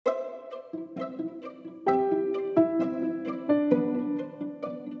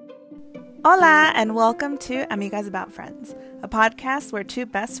Hola, and welcome to Amigas About Friends, a podcast where two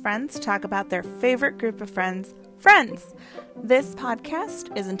best friends talk about their favorite group of friends, friends. This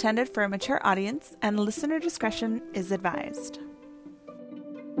podcast is intended for a mature audience, and listener discretion is advised.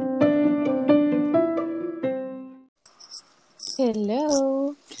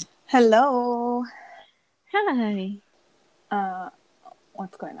 Hello. Hello. Hi.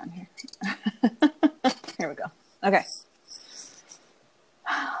 What's going on here? Here we go. Okay.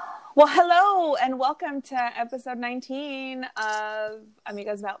 Well, hello, and welcome to episode 19 of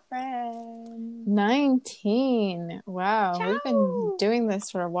Amigas About Friends. 19. Wow. Ciao. We've been doing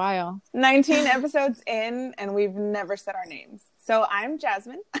this for a while. 19 episodes in, and we've never said our names. So I'm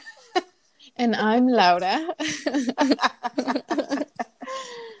Jasmine. And I'm Laura.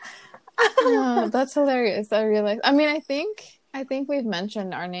 Oh, that's hilarious. I realized. I think we've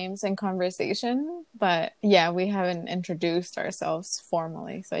mentioned our names in conversation, but yeah, we haven't introduced ourselves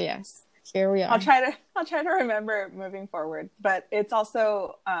formally. So yes, here we are. I'll try to remember moving forward. But it's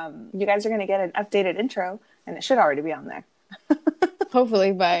also you guys are going to get an updated intro, and it should already be on there.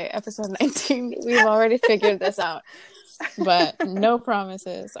 Hopefully by episode 19, we've already figured this out. But no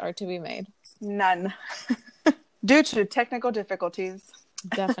promises are to be made. None. Due to technical difficulties.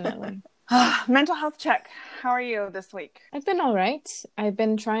 Definitely. Mental health check. How are you this week? I've been all right. I've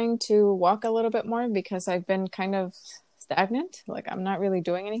been trying to walk a little bit more because I've been kind of stagnant. Like, I'm not really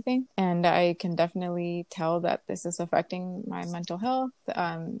doing anything. And I can definitely tell that this is affecting my mental health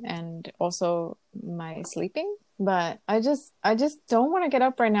and also my sleeping. But I just don't want to get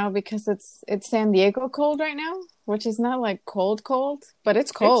up right now because it's San Diego cold right now, which is not like cold, but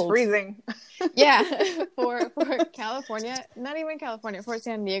it's cold. It's freezing. Yeah, for California, not even California, for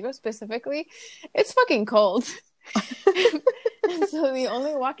San Diego specifically, it's fucking cold. And so the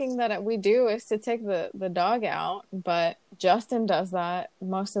only walking that we do is to take the dog out, but Justin does that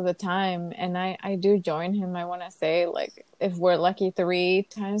most of the time, and I do join him, I want to say, like, if we're lucky 3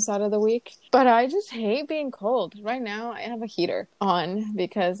 times out of the week. But I just hate being cold. Right now, I have a heater on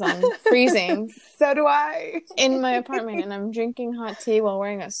because I'm freezing. So do I. In my apartment, and I'm drinking hot tea while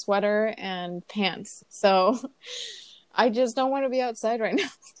wearing a sweater and pants. So I just don't want to be outside right now.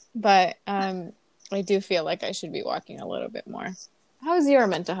 But I do feel like I should be walking a little bit more. How's your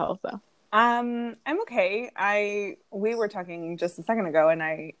mental health, though? I'm okay. We were talking just a second ago,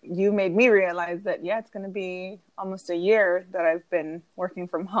 and you made me realize that it's going to be almost a year that I've been working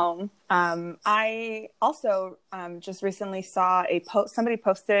from home. I also just recently saw a post. Somebody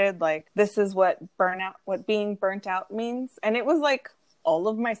posted like, "This is what being burnt out means," and it was like all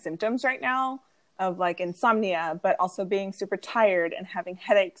of my symptoms right now of like insomnia, but also being super tired and having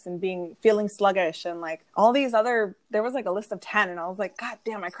headaches and feeling sluggish and like all these other, there was like a list of 10 and I was like, God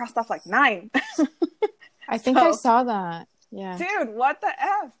damn, I crossed off like 9. I think I saw that. Yeah. Dude, what the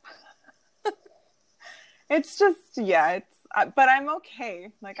F? It's just, but I'm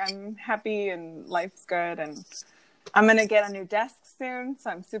okay. Like, I'm happy and life's good, and I'm going to get a new desk soon. So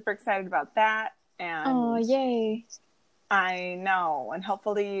I'm super excited about that. And oh, yay. I know. And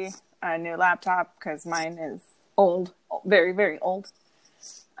hopefully a new laptop, because mine is old, very, very old.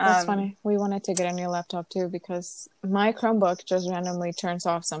 That's funny. We wanted to get a new laptop too because my Chromebook just randomly turns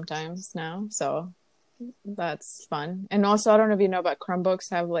off sometimes now. So that's fun. And also, I don't know if you know, but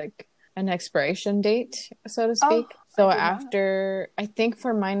Chromebooks have like an expiration date, so to speak. So after, I think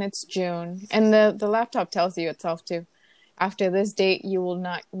for mine it's June, and the laptop tells you itself too. After this date, you will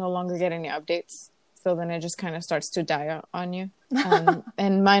no longer get any updates. So then it just kind of starts to die on you.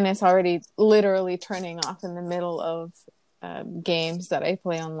 And mine is already literally turning off in the middle of games that I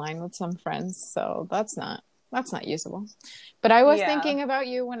play online with some friends. So that's not usable. But I was thinking about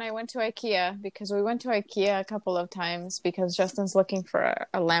you when I went to IKEA, because we went to IKEA a couple of times because Justin's looking for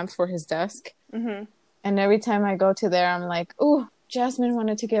a lamp for his desk. Mm-hmm. And every time I go to there, I'm like, ooh, Jasmine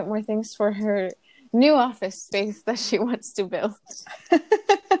wanted to get more things for her new office space that she wants to build.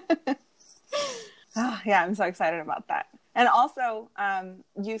 Oh, yeah, I'm so excited about that. And also,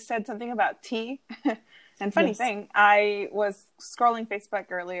 you said something about tea. And funny thing, I was scrolling Facebook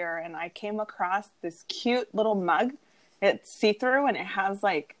earlier and I came across this cute little mug. It's see-through and it has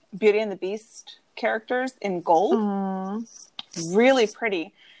like Beauty and the Beast characters in gold. Aww. Really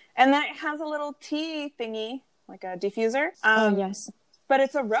pretty. And then it has a little tea thingy, like a diffuser. Oh, yes. But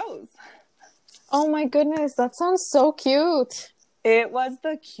it's a rose. Oh my goodness, that sounds so cute. It was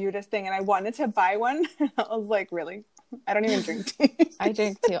the cutest thing, and I wanted to buy one. I was like, really? I don't even drink tea. I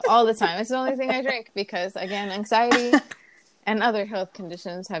drink tea all the time. It's the only thing I drink because, again, anxiety and other health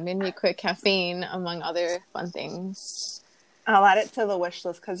conditions have made me quit caffeine, among other fun things. I'll add it to the wish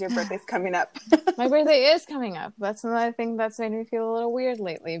list because your birthday's coming up. My birthday is coming up. That's another thing that's made me feel a little weird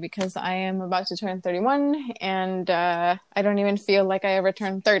lately because I am about to turn 31 and I don't even feel like I ever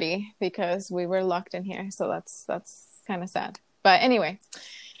turned 30 because we were locked in here. So that's kind of sad. But anyway,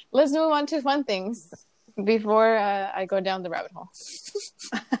 let's move on to fun things before I go down the rabbit hole.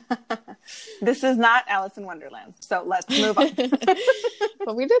 This is not Alice in Wonderland, so let's move on.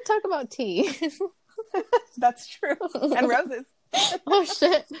 But we did talk about tea. That's true. And roses. Oh,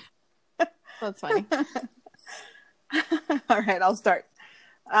 shit. That's funny. All right, I'll start.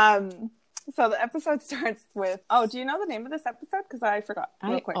 So the episode starts with, do you know the name of this episode? Because I forgot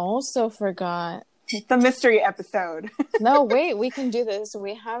real quick. Also forgot. The mystery episode. No, wait, we can do this.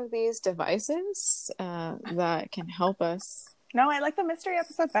 We have these devices that can help us. No, I like the mystery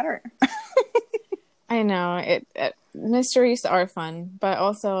episode better. I know mysteries are fun, but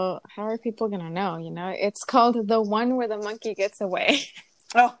also how are people gonna know? You know, it's called The One Where the Monkey Gets Away.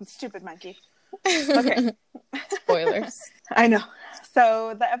 Oh, stupid monkey. Okay. Spoilers. I know.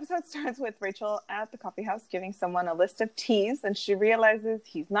 So the episode starts with Rachel at the coffee house giving someone a list of teas, and she realizes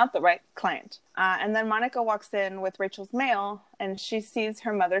he's not the right client. And then Monica walks in with Rachel's mail, and she sees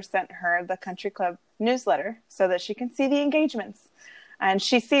her mother sent her the country club newsletter so that she can see the engagements. And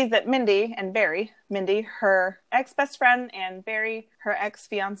she sees that Mindy and Barry, Mindy, her ex-best friend, and Barry, her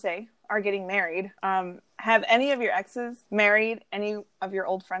ex-fiance, are getting married. Have any of your exes married any of your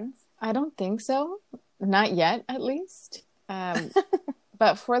old friends? I don't think so. Not yet, at least.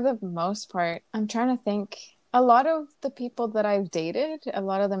 But for the most part, I'm trying to think. A lot of the people that I've dated, a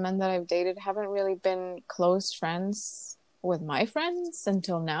lot of the men that I've dated haven't really been close friends with my friends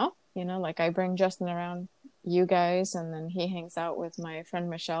until now. You know, like I bring Justin around you guys, and then he hangs out with my friend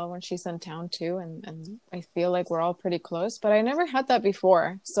Michelle when she's in town too, and I feel like we're all pretty close, but I never had that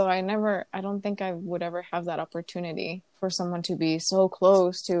before, so I don't think I would ever have that opportunity for someone to be so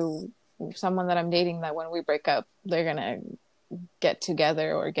close to someone that I'm dating that when we break up they're gonna get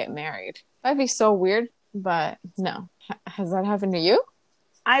together or get married. That'd be so weird, but no. Has that happened to you?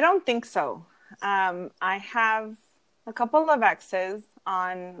 I don't think so. I have a couple of exes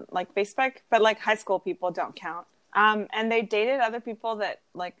on like Facebook, but like high school people don't count. And they dated other people that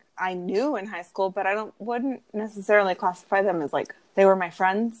like I knew in high school, but wouldn't necessarily classify them as like they were my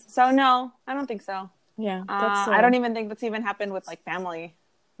friends. So no, I don't think so. Yeah, I don't even think that's even happened with like family.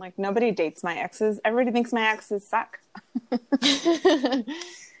 Like nobody dates my exes. Everybody thinks my exes suck.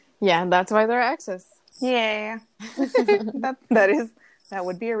 Yeah, that's why they're exes. Yeah, that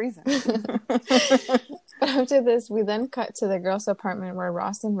would be a reason. But after this, we then cut to the girls' apartment where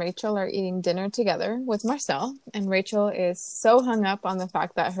Ross and Rachel are eating dinner together with Marcel. And Rachel is so hung up on the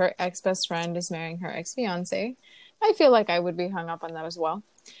fact that her ex-best friend is marrying her ex-fiance. I feel like I would be hung up on that as well.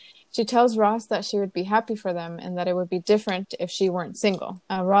 She tells Ross that she would be happy for them and that it would be different if she weren't single.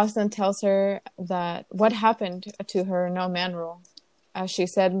 Ross then tells her that what happened to her no man rule. As she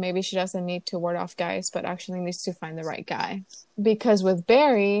said, maybe she doesn't need to ward off guys, but actually needs to find the right guy. Because with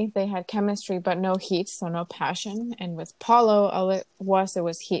Barry, they had chemistry, but no heat, so no passion. And with Paulo, all it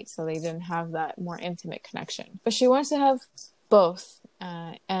was heat, so they didn't have that more intimate connection. But she wants to have both.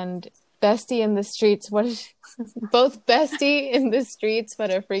 And bestie in the streets, both bestie in the streets,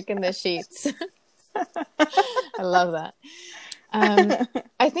 but a freak in the sheets. I love that.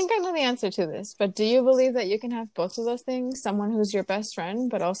 I think I know the answer to this, but do you believe that you can have both of those things? Someone who's your best friend,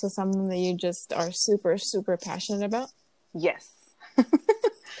 but also someone that you just are super, super passionate about? Yes.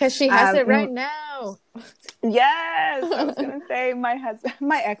 Because she has it right now. Yes. I was going to say my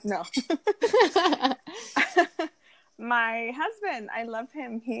ex, no. My husband, I love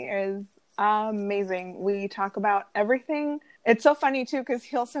him. He is amazing. We talk about everything. It's so funny too, because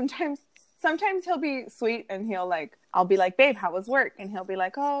he'll sometimes he'll be sweet and I'll be like, babe, how was work? And he'll be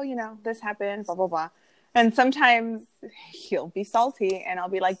like, oh, this happened, blah, blah, blah. And sometimes he'll be salty and I'll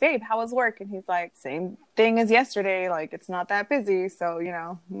be like, babe, how was work? And he's like, same thing as yesterday. Like, it's not that busy. So,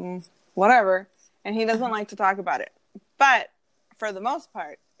 whatever. And he doesn't like to talk about it. But for the most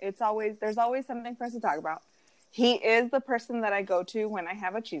part, there's always something for us to talk about. He is the person that I go to when I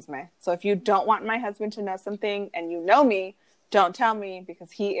have a chisme. So if you don't want my husband to know something and you know me, don't tell me,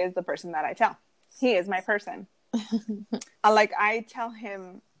 because he is the person that I tell. He is my person. I tell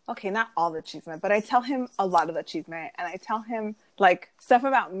him, okay, not all the chisme, but I tell him a lot of the chisme. And I tell him stuff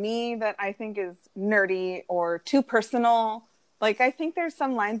about me that I think is nerdy or too personal. I think there's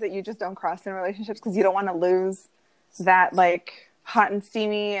some lines that you just don't cross in relationships because you don't want to lose that hot and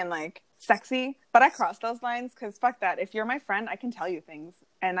steamy and sexy. But I cross those lines because fuck that. If you're my friend, I can tell you things.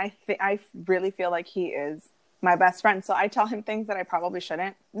 And I really feel like he is my best friend. So I tell him things that I probably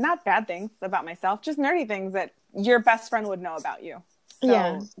shouldn't. Not bad things about myself, just nerdy things that your best friend would know about you.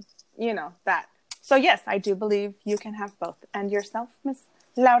 So, that. So yes, I do believe you can have both. And yourself, Miss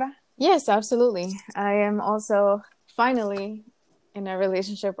Laura? Yes, absolutely. I am also finally in a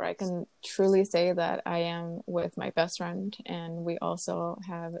relationship where I can truly say that I am with my best friend, and we also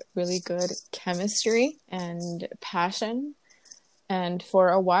have really good chemistry and passion. And for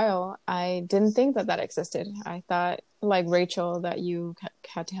a while, I didn't think that existed. I thought, like Rachel, that you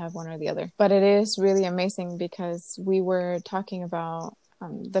had to have one or the other. But it is really amazing because we were talking about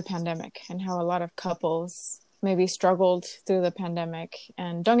the pandemic and how a lot of couples maybe struggled through the pandemic.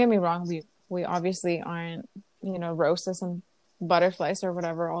 And don't get me wrong, we obviously aren't, roses and butterflies or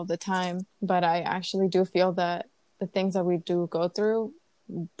whatever all the time. But I actually do feel that the things that we do go through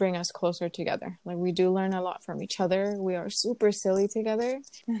bring us closer together. Like, we do learn a lot from each other. We are super silly together,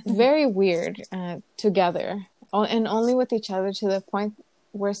 very weird together, and only with each other, to the point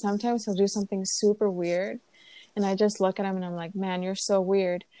where sometimes he'll do something super weird and I just look at him and I'm like, man, you're so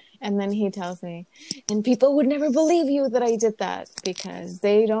weird. And then he tells me, and people would never believe you that I did that because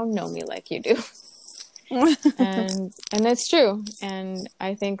they don't know me like you do. and it's true. And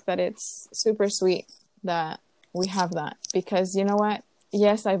I think that it's super sweet that we have that, because you know what?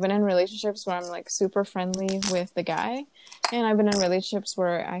 Yes, I've been in relationships where I'm like super friendly with the guy, and I've been in relationships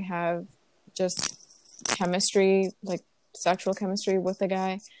where I have just chemistry, like sexual chemistry with the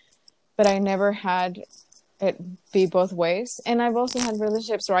guy, but I never had it be both ways. And I've also had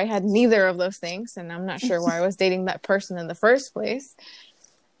relationships where I had neither of those things, and I'm not sure why I was dating that person in the first place.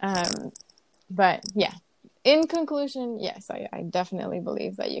 But yeah, in conclusion, yes, I definitely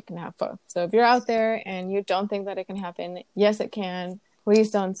believe that you can have both. So if you're out there and you don't think that it can happen, yes, it can.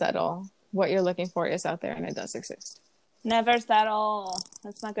 Please don't settle. What you're looking for is out there, and it does exist. Never settle.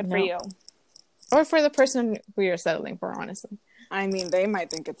 That's not good for you. Or for the person who you're settling for, honestly. I mean, they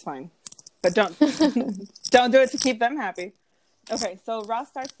might think it's fine, but don't don't do it to keep them happy. Okay, so Ross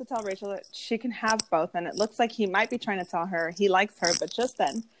starts to tell Rachel that she can have both, and it looks like he might be trying to tell her he likes her, but just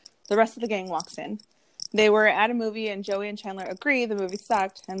then, the rest of the gang walks in. They were at a movie, and Joey and Chandler agree the movie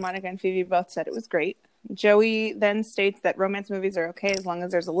sucked, and Monica and Phoebe both said it was great. Joey then states that romance movies are okay as long as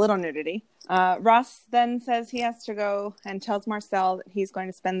there's a little nudity. Ross then says he has to go and tells Marcel that he's going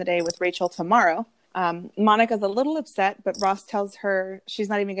to spend the day with Rachel tomorrow. Monica's a little upset, but Ross tells her she's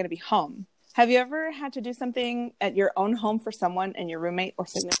not even going to be home. Have you ever had to do something at your own home for someone and your roommate or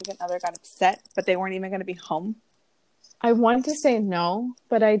significant other got upset, but they weren't even going to be home? I want to say no,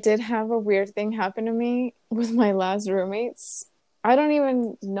 but I did have a weird thing happen to me with my last roommates. I don't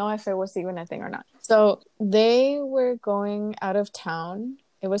even know if it was even a thing or not. So they were going out of town.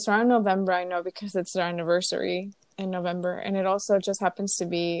 It was around November, I know, because it's their anniversary in November. And it also just happens to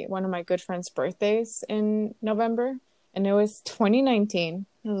be one of my good friend's birthdays in November. And it was 2019.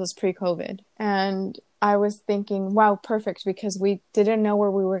 It was pre-COVID. And I was thinking, wow, perfect, because we didn't know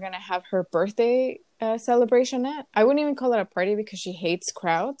where we were going to have her birthday celebration at. I wouldn't even call it a party because she hates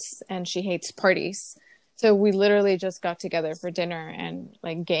crowds and she hates parties. So we literally just got together for dinner and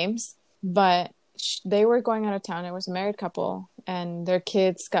like games. But they were going out of town. It was a married couple, and their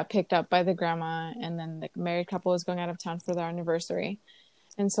kids got picked up by the grandma, and then the married couple was going out of town for their anniversary.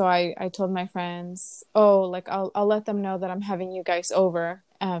 And so I told my friends, I'll let them know that I'm having you guys over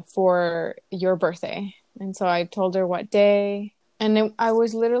for your birthday. And so I told her what day, and I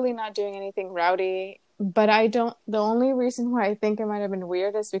was literally not doing anything rowdy. But the only reason why I think it might have been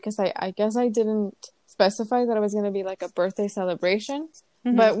weird is because I guess I didn't specify that it was going to be like a birthday celebration.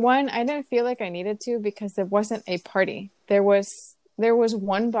 Mm-hmm. But one, I didn't feel like I needed to because it wasn't a party. There was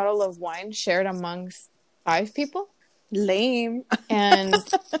one bottle of wine shared amongst 5 people. Lame. And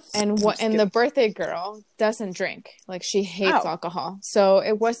the birthday girl doesn't drink. Like, she hates alcohol. So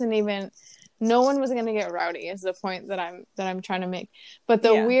it wasn't even, no one was going to get rowdy is the point that I'm trying to make. But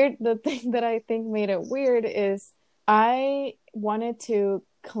the thing that I think made it weird is I wanted to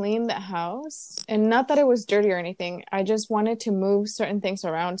clean the house, and not that it was dirty or anything. I just wanted to move certain things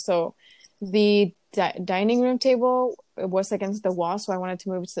around. So the dining room table, it was against the wall, so I wanted to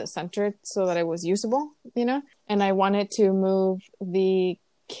move it to the center so that it was usable, and I wanted to move the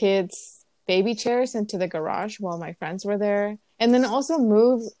kids' baby chairs into the garage while my friends were there, and then also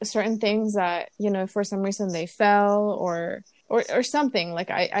move certain things that, if for some reason they fell or something. Like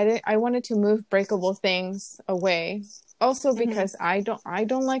I wanted to move breakable things away. Also because I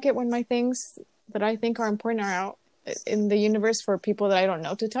don't like it when my things that I think are important are out in the universe for people that I don't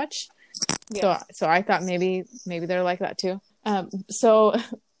know to touch. Yeah. So I thought maybe they're like that too. So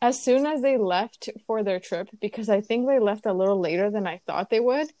as soon as they left for their trip, because I think they left a little later than I thought they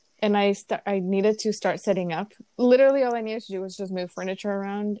would, and I needed to start setting up. Literally, all I needed to do was just move furniture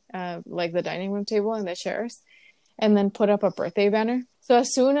around, like the dining room table and the chairs, and then put up a birthday banner. So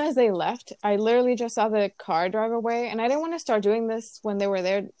as soon as they left, I literally just saw the car drive away, and I didn't want to start doing this when they were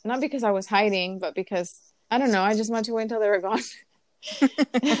there, not because I was hiding, but because I don't know, I just wanted to wait until they were gone.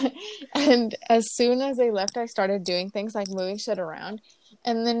 And as soon as they left, I started doing things like moving shit around.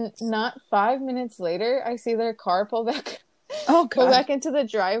 And then not 5 minutes later, I see their car pull back pull back into the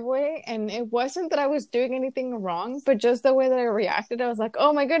driveway. And it wasn't that I was doing anything wrong, but just the way that I reacted, I was like,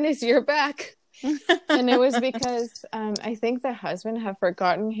 oh my goodness, you're back. And it was because I think the husband had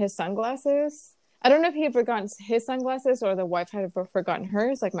forgotten his sunglasses. I don't know if he had forgotten his sunglasses or the wife had forgotten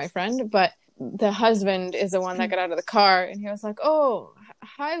hers, like my friend, but the husband is the one that got out of the car, and he was like, oh,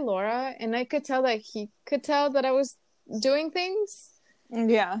 hi, Laura. And I could tell that he could tell that I was doing things.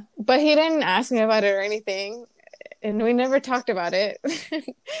 Yeah. But he didn't ask me about it or anything. And we never talked about it.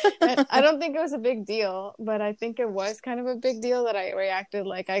 I don't think it was a big deal, but I think it was kind of a big deal that I reacted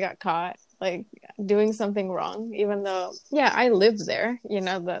like I got caught, like doing something wrong, even though, yeah, I lived there, you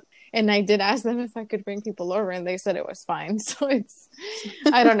know, that. And I did ask them if I could bring people over, and they said it was fine. So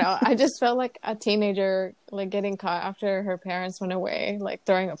I don't know. I just felt like a teenager, like getting caught after her parents went away, like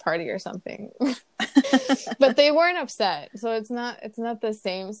throwing a party or something. But they weren't upset. So it's not the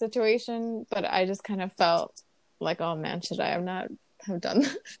same situation, but I just kind of felt like, oh man, should I have not have done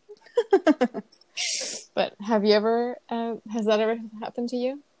that? But have you ever, has that ever happened to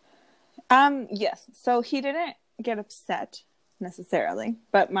you? Yes. So he didn't get upset necessarily,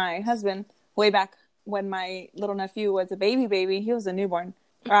 but my husband, way back when my little nephew was a baby, he was a newborn.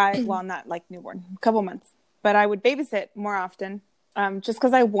 Well, not like newborn, a couple months, but I would babysit more often, just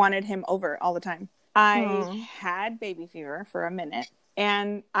because I wanted him over all the time. I had baby fever for a minute,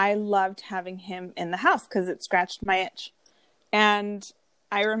 and I loved having him in the house because it scratched my itch. And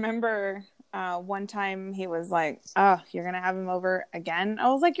I remember one time he was like, oh, you're going to have him over again? I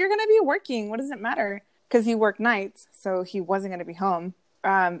was like, you're going to be working. What does it matter? Because he worked nights, so he wasn't going to be home.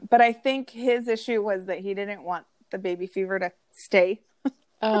 But I think his issue was that he didn't want the baby fever to stay.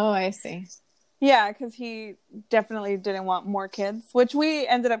 Oh, I see. Yeah, because he definitely didn't want more kids, which we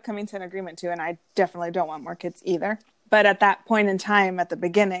ended up coming to an agreement to, and I definitely don't want more kids either. But at that point in time, at the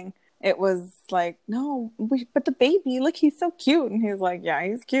beginning, it was like, no, but the baby, look, he's so cute. And he was like, yeah,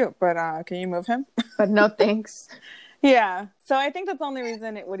 he's cute, but can you move him? But no thanks. Yeah. So I think that's the only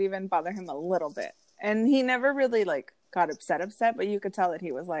reason it would even bother him a little bit. And he never really like got upset, but you could tell that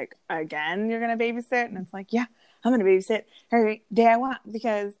he was like, again, you're going to babysit? And it's like, yeah, I'm going to babysit every day I want,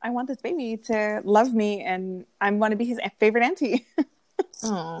 because I want this baby to love me and I want to be his favorite auntie.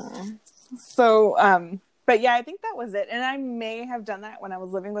 Aww. So, but yeah, I think that was it. And I may have done that when I was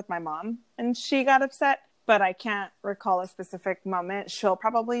living with my mom and she got upset, but I can't recall a specific moment. She'll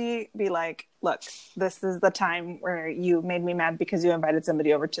probably be like, look, this is the time where you made me mad because you invited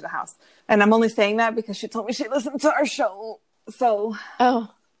somebody over to the house. And I'm only saying that because she told me she listened to our show. So,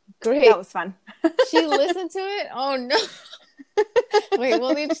 oh, great. That was fun. She listened to it? Oh, no. Wait,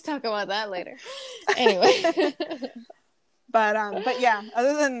 we'll need to talk about that later. Anyway. But yeah,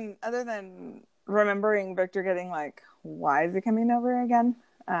 other than remembering Victor getting like, why is he coming over again?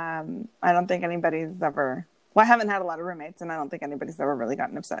 I don't think anybody's ever, well, I haven't had a lot of roommates, and I don't think anybody's ever really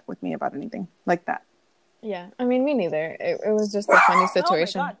gotten upset with me about anything like that. Yeah, I mean, me neither. It was just a funny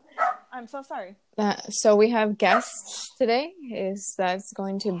situation. Oh my God. I'm so sorry. So we have guests today. That's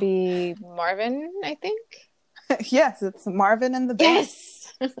going to be Marvin, I think? Yes, it's Marvin and the band.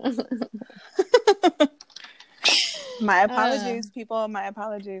 Yes! My apologies, people. My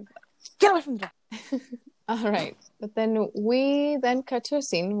apologies. Get away from the door. All right. But then we cut to a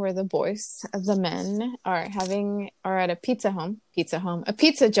scene where the boys, the men, are at a pizza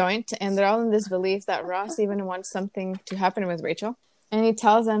joint, and they're all in this belief that Ross even wants something to happen with Rachel. And he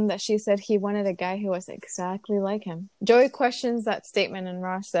tells them that she said he wanted a guy who was exactly like him. Joey questions that statement, and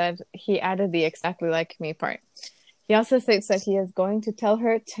Ross said he added the exactly like me part. He also states that he is going to tell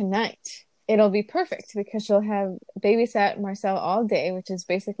her tonight. It'll be perfect because she'll have babysat Marcel all day, which is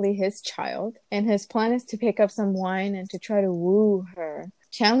basically his child. And his plan is to pick up some wine and to try to woo her.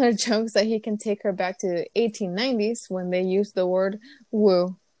 Chandler jokes that he can take her back to the 1890s when they used the word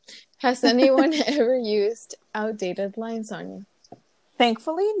woo. Has anyone ever used outdated lines on you?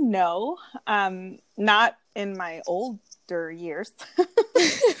 Thankfully, no. Not in my older years.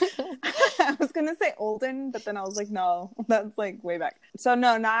 I was going to say olden, but then I was like, no, that's like way back. So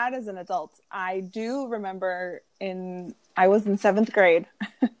no, not as an adult. I do remember I was in 7th grade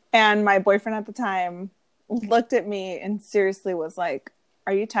and my boyfriend at the time looked at me and seriously was like,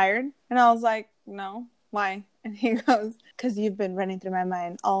 are you tired? And I was like, no, why? And he goes, because you've been running through my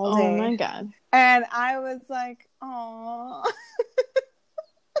mind all day. Oh my God. And I was like, oh.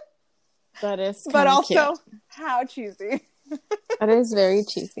 That is But also, cute. how cheesy. That is very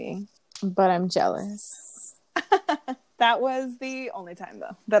cheesy, but I'm jealous. That was the only time,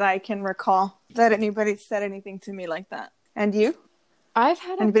 though, that I can recall that anybody said anything to me like that. And you? I've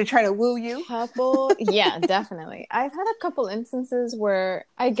had anybody try to woo you? Couple, yeah, definitely. I've had a couple instances where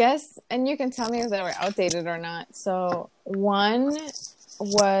I guess, and you can tell me if they were outdated or not. So one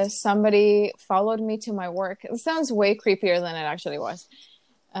was somebody followed me to my work. It sounds way creepier than it actually was.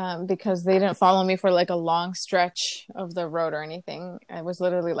 Because they didn't follow me for like a long stretch of the road or anything. It was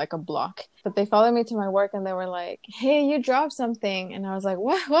literally like a block. But they followed me to my work and they were like, hey, you dropped something. And I was like,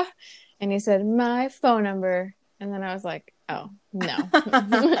 what? And he said, my phone number. And then I was like, oh, no.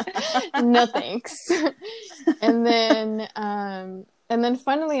 No, thanks. And then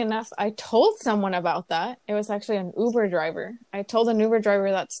funnily enough, I told someone about that. It was actually an Uber driver. I told an Uber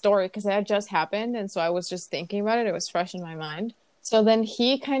driver that story because it had just happened. And so I was just thinking about it. It was fresh in my mind. So then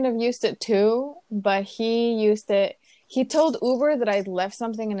he kind of used it too, but he told Uber that I'd left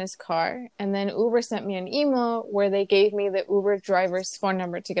something in his car, and then Uber sent me an email where they gave me the Uber driver's phone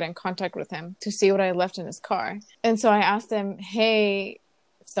number to get in contact with him to see what I left in his car. And so I asked him, hey,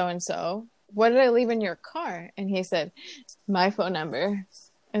 so-and-so, what did I leave in your car? And he said, my phone number.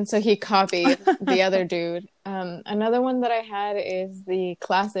 And so he copied the other dude. Another one that I had is the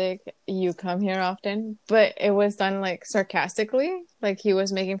classic, you come here often, but it was done like sarcastically, like he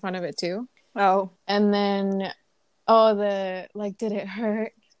was making fun of it too. Oh. And then, did it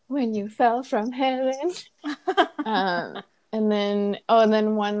hurt when you fell from heaven? And then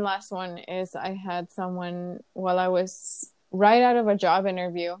one last one is I had someone while I was right out of a job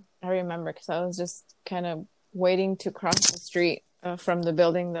interview. I remember because I was just kind of waiting to cross the street from the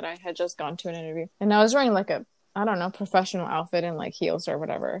building that I had just gone to an interview. And I was wearing like a, I don't know, professional outfit and like heels or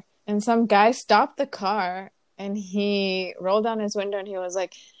whatever. And some guy stopped the car and he rolled down his window and he was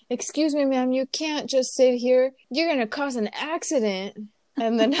like, excuse me, ma'am, you can't just sit here. You're going to cause an accident.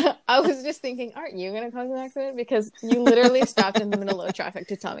 And then I was just thinking, aren't you going to cause an accident? Because you literally stopped in the middle of traffic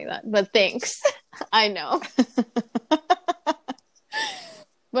to tell me that. But thanks. I know.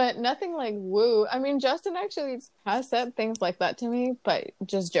 But nothing like woo. I mean, Justin actually has said things like that to me, but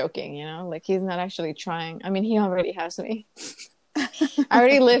just joking, you know? Like, he's not actually trying. I mean, he already has me. I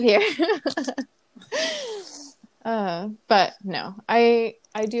already live here. But no, I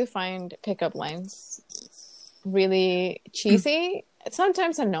do find pickup lines really cheesy. It's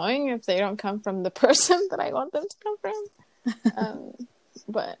sometimes annoying if they don't come from the person that I want them to come from.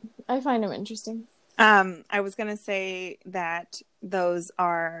 But I find them interesting. I was going to say that those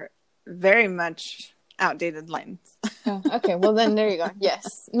are very much outdated lines. Oh, okay, well then there you go.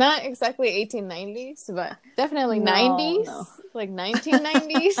 Yes. Not exactly 1890s, but definitely 90s. No. Like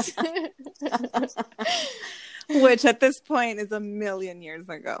 1990s. Which at this point is a million years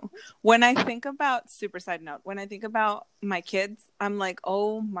ago. When I think about, super side note, when I think about my kids, I'm like,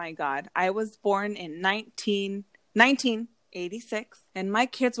 oh my God, I was born in 1986 and my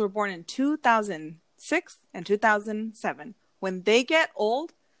kids were born in 2006 and 2007. When they get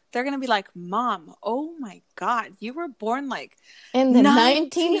old, they're going to be like, Mom, oh my God, you were born like in the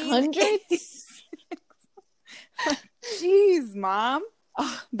 1900s? Jeez, Mom.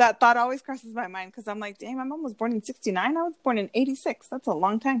 Oh, that thought always crosses my mind because I'm like, dang, my mom was born in 69. I was born in 86. That's a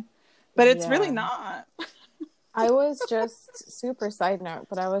long time. But it's really not. I was just super side note,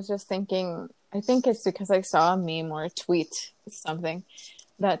 but I was just thinking, I think it's because I saw a meme or a tweet, something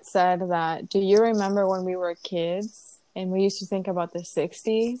that said that, do you remember when we were kids and we used to think about the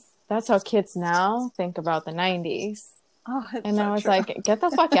 60s? That's how kids now think about the 90s. Oh, and so I was true. like, get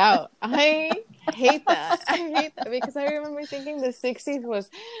the fuck out. I hate that. I hate that because I remember thinking the 60s was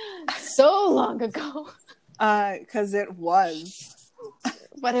so long ago. Because it was.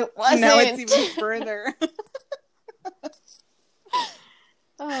 But it wasn't. Now it's even further.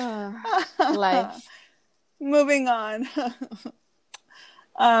 Life. Moving on.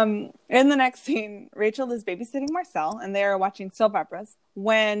 In the next scene, Rachel is babysitting Marcel and they are watching soap operas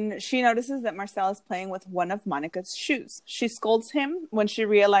when she notices that Marcel is playing with one of Monica's shoes. She scolds him when she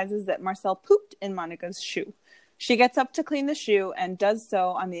realizes that Marcel pooped in Monica's shoe. She gets up to clean the shoe and does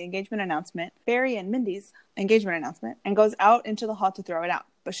so on the engagement announcement, Barry and Mindy's engagement announcement, and goes out into the hall to throw it out.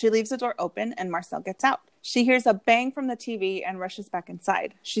 But she leaves the door open and Marcel gets out. She hears a bang from the TV and rushes back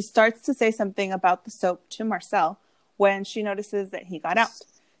inside. She starts to say something about the soap to Marcel when she notices that he got out.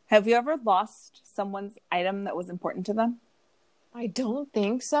 Have you ever lost someone's item that was important to them? I don't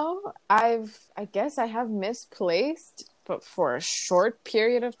think so. I guess I have misplaced but for a short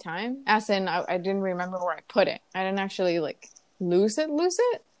period of time. As in, I didn't remember where I put it. I didn't actually like lose it.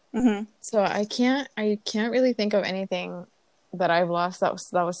 Mm-hmm. So I can't really think of anything that I've lost that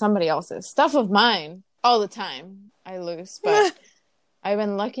was somebody else's. Stuff of mine all the time I lose, but I've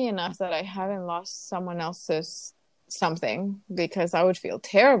been lucky enough that I haven't lost someone else's something, because I would feel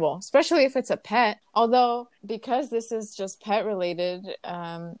terrible, especially if it's a pet. Although, because this is just pet related,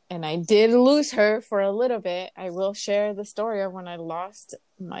 and I did lose her for a little bit, I will share the story of when I lost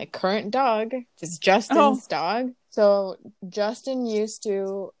my current dog. It's Justin's dog. So Justin used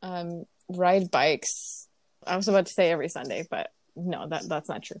to ride bikes. I was about to say every Sunday, but no, that's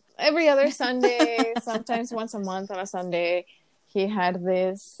not true. Every other Sunday, sometimes once a month on a Sunday, he had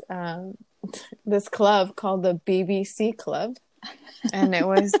this this club called the BBC Club, and it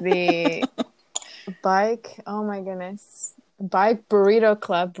was the bike. Oh my goodness, bike burrito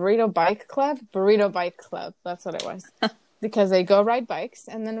club, burrito bike club. That's what it was, because they go ride bikes,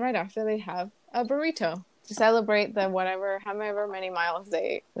 and then right after they have a burrito to celebrate the however many miles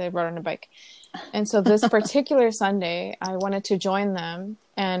they rode on a bike. And so this particular Sunday, I wanted to join them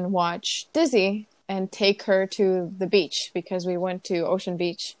and watch Dizzy and take her to the beach, because we went to Ocean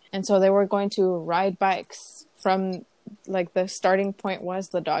Beach. And so they were going to ride bikes from, like, the starting point was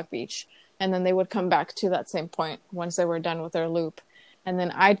the dog beach. And then they would come back to that same point once they were done with their loop. And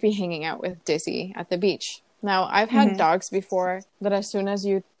then I'd be hanging out with Dizzy at the beach. Now, I've had dogs before that as soon as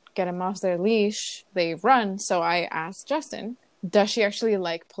you get them off their leash, they run. So I asked Justin, does she actually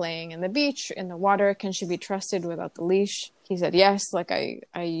like playing in the beach, in the water? Can she be trusted without the leash? He said, yes, like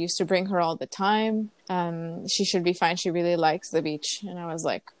I used to bring her all the time. She should be fine. She really likes the beach. And I was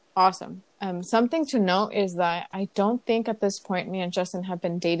like, awesome. Something to note is that I don't think at this point me and Justin have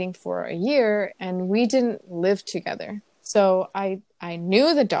been dating for a year, and we didn't live together. So I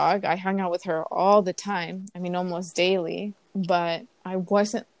knew the dog. I hung out with her all the time. I mean, almost daily. But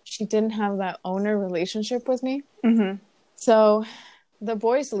she didn't have that owner relationship with me. Mm-hmm. So the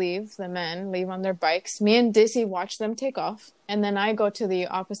boys the men leave on their bikes. Me and Dizzy watch them take off. And then I go to the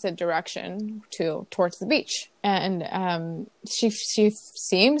opposite direction towards the beach. And she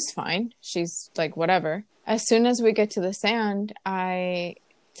seems fine. She's like, whatever. As soon as we get to the sand, I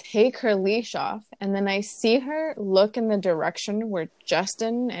take her leash off. And then I see her look in the direction where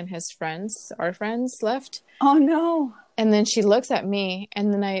Justin and our friends, left. Oh, no. And then she looks at me,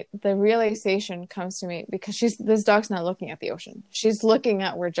 and then the realization comes to me, because this dog's not looking at the ocean. She's looking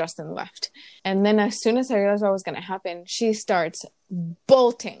at where Justin left. And then as soon as I realized what was going to happen, she starts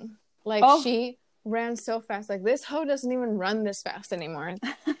bolting. Like, she ran so fast. Like, this hoe doesn't even run this fast anymore.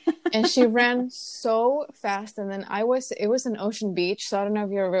 And she ran so fast. And then it was an Ocean Beach. So I don't know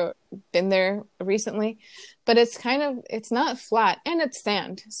if you've ever been there recently, but it's not flat, and it's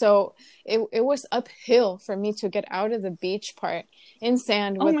sand. So it was uphill for me to get out of the beach part in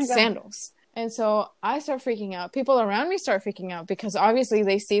sand with sandals. And so I start freaking out. People around me start freaking out, because obviously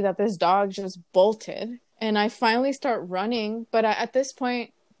they see that this dog just bolted. And I finally start running. But at this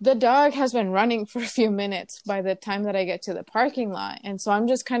point, the dog has been running for a few minutes by the time that I get to the parking lot. And so I'm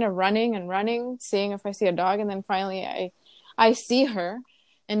just kind of running and running, seeing if I see a dog. And then finally I see her.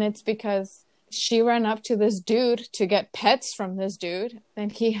 And it's because she ran up to this dude to get pets from this dude.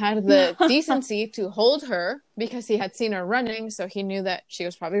 And he had the decency to hold her, because he had seen her running. So he knew that she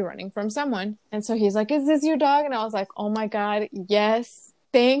was probably running from someone. And so he's like, is this your dog? And I was like, oh my God, yes.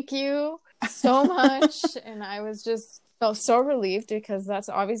 Thank you so much. And I felt so relieved, because that's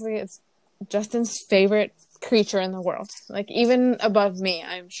obviously it's Justin's favorite creature in the world. Like, even above me,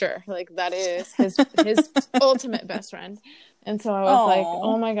 I'm sure. Like, that is his ultimate best friend. And so I was like,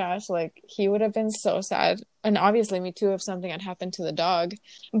 oh my gosh, like, he would have been so sad. And obviously me too, if something had happened to the dog.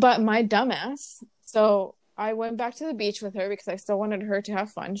 But my dumbass. So I went back to the beach with her, because I still wanted her to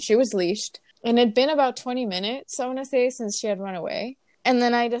have fun. She was leashed. And it'd been about 20 minutes, I want to say, since she had run away. And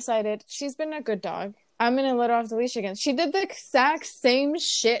then I decided, she's been a good dog. I'm going to let her off the leash again. She did the exact same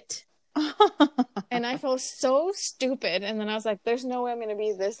shit. And I felt so stupid. And then I was like, there's no way I'm going to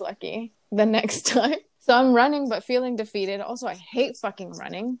be this lucky the next time. So I'm running, but feeling defeated. Also, I hate fucking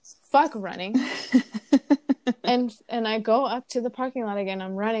running. Fuck running. And I go up to the parking lot again.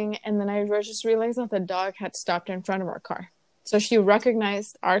 I'm running. And then I just realized that the dog had stopped in front of our car. So she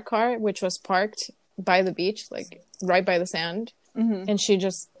recognized our car, which was parked by the beach, like right by the sand. Mm-hmm. And she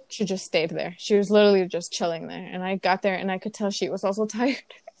just stayed there. She was literally just chilling there. And I got there, and I could tell she was also tired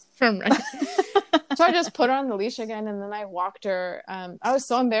from running. So I just put her on the leash again, and then I walked her. I was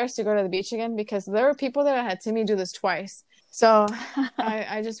so embarrassed to go to the beach again, because there were people that had seen me do this twice. So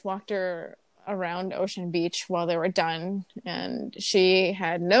I just walked her around Ocean Beach while they were done, and she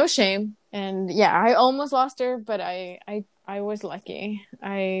had no shame. And yeah, I almost lost her, but I was lucky.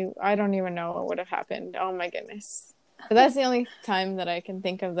 I don't even know what would have happened. Oh my goodness. But that's the only time that I can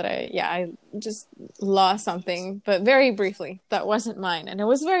think of that I just lost something, but very briefly. That wasn't mine, and it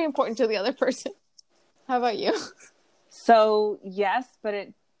was very important to the other person. How about you? So yes, but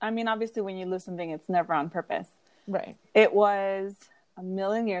obviously when you lose something, it's never on purpose. Right. It was a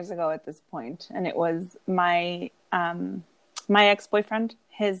million years ago at this point, and it was my ex-boyfriend.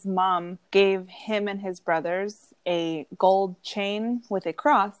 His mom gave him and his brothers a gold chain with a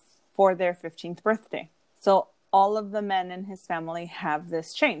cross for their 15th birthday. So all of the men in his family have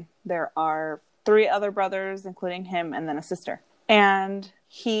this chain. There are 3 other brothers, including him, and then a sister. And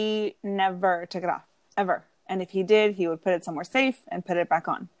he never took it off, ever. And if he did, he would put it somewhere safe and put it back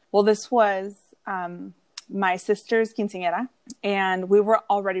on. Well, this was my sister's quinceañera, and we were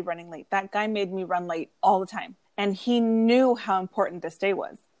already running late. That guy made me run late all the time. And he knew how important this day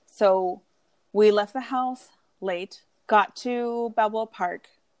was. So we left the house late, got to Balboa Park.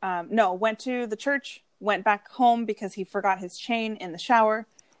 Went to the church, went back home because he forgot his chain in the shower.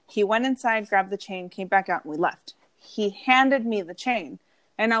 He went inside, grabbed the chain, came back out, and we left. He handed me the chain.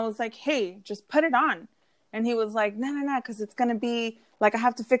 And I was like, hey, just put it on. And he was like, no, because it's going to be, like, I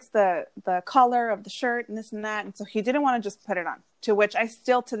have to fix the collar of the shirt and this and that. And so he didn't want to just put it on. To which I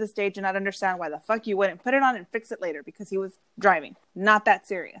still, to this day, do not understand why the fuck you wouldn't put it on and fix it later, because he was driving. Not that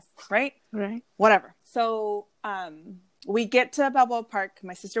serious, right? Right. Whatever. So we get to Balboa Park.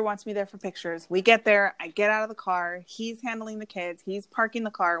 My sister wants me there for pictures. We get there. I get out of the car. He's handling the kids. He's parking the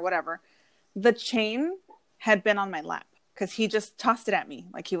car, whatever. The chain had been on my lap because he just tossed it at me.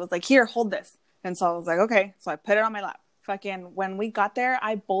 Like, he was like, here, hold this. And so I was like, okay. So I put it on my lap. Fucking, when we got there,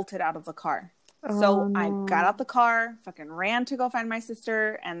 I bolted out of the car. So no. I got out the car, fucking ran to go find my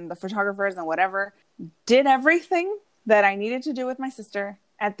sister and the photographers and whatever. Did everything that I needed to do with my sister.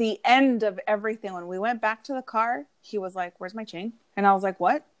 At the end of everything, when we went back to the car, he was like, where's my chain? And I was like,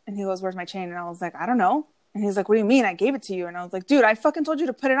 what? And he goes, where's my chain? And I was like, I don't know. And he's like, what do you mean? I gave it to you. And I was like, dude, I fucking told you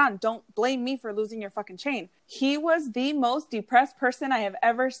to put it on. Don't blame me for losing your fucking chain. He was the most depressed person I have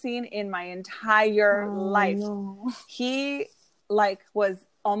ever seen in my entire life. No. He was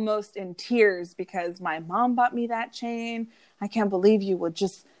almost in tears because my mom bought me that chain. I can't believe you would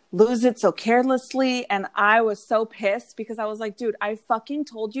just lose it so carelessly. And I was so pissed because I was like, dude, I fucking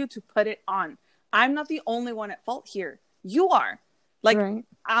told you to put it on. I'm not the only one at fault here. You are. Like, right.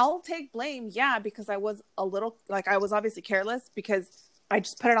 I'll take blame, yeah, because I was a little, I was obviously careless because I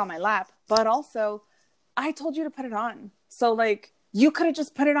just put it on my lap. But also, I told you to put it on. So, you could have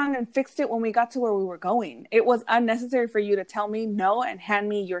just put it on and fixed it when we got to where we were going. It was unnecessary for you to tell me no and hand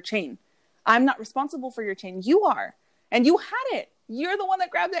me your chain. I'm not responsible for your chain. You are. And you had it. You're the one that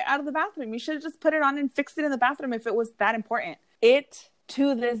grabbed it out of the bathroom. You should have just put it on and fixed it in the bathroom if it was that important. It,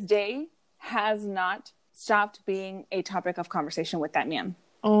 to this day, has not stopped being a topic of conversation with that man.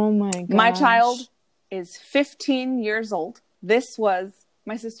 Oh my gosh. My child is 15 years old. This was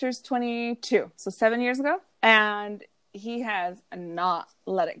my sister's 22, so 7 years ago. And he has not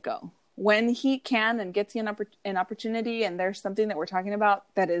let it go. When he can and gets an opportunity and there's something that we're talking about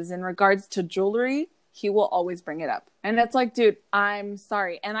that is in regards to jewelry, he will always bring it up. And it's like, dude, I'm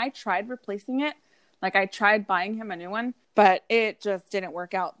sorry. And I tried replacing it. I tried buying him a new one, but it just didn't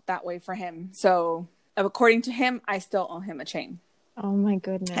work out that way for him. So according to him, I still owe him a chain. Oh my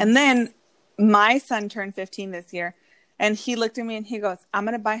goodness. And then my son turned 15 this year, and he looked at me and he goes, I'm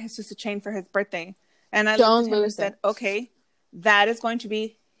going to buy Jesus a chain for his birthday. And I looked at him and said, okay, that is going to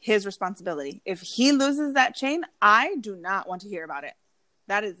be his responsibility. If he loses that chain, I do not want to hear about it.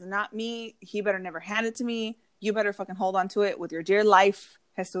 That is not me. He better never hand it to me. You better fucking hold on to it with your dear life,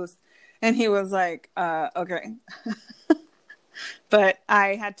 Jesus. And he was like, okay. But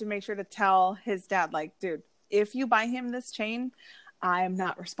I had to make sure to tell his dad, dude, if you buy him this chain, I am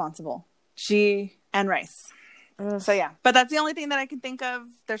not responsible. G and rice. Ugh. So yeah, but that's the only thing that I can think of.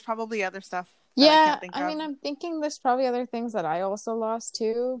 There's probably other stuff. Yeah, I mean, I'm thinking there's probably other things that I also lost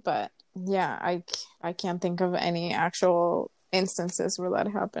too, but yeah, I can't think of any actual instances where that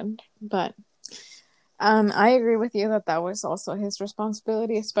happened. But I agree with you that was also his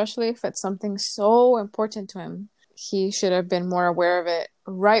responsibility, especially if it's something so important to him. He should have been more aware of it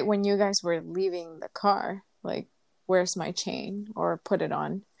right when you guys were leaving the car. Where's my chain? Or put it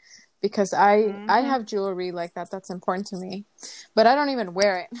on. Because I have jewelry like that. That's important to me. But I don't even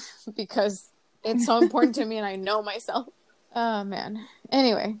wear it because it's so important to me and I know myself. Oh, man.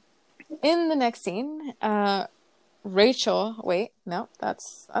 Anyway, in the next scene, Rachel... Wait, no,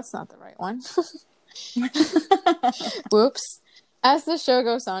 that's not the right one. Whoops. As the show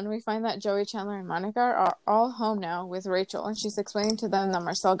goes on, we find that Joey, Chandler, and Monica are all home now with Rachel, and she's explaining to them that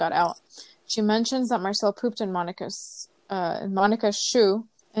Marcel got out. She mentions that Marcel pooped in Monica's shoe,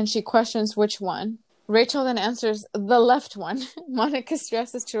 and she questions which one. Rachel then answers the left one. Monica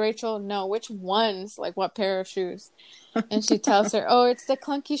stresses to Rachel, no, which ones? Like what pair of shoes? And she tells her, oh, it's the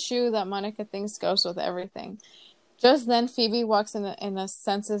clunky shoe that Monica thinks goes with everything. Just then, Phoebe walks and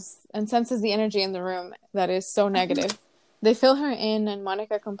senses the energy in the room that is so negative. They fill her in, and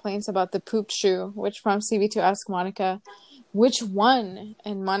Monica complains about the pooped shoe, which prompts Phoebe to ask Monica, which one?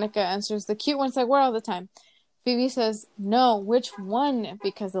 And Monica answers, the cute ones I wear all the time. Phoebe says, no, which one?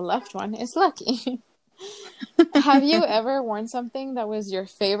 Because the left one is lucky. Have you ever worn something that was your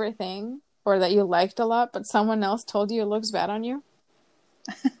favorite thing or that you liked a lot, but someone else told you it looks bad on you?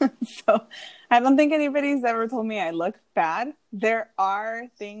 So I don't think anybody's ever told me I look bad. There are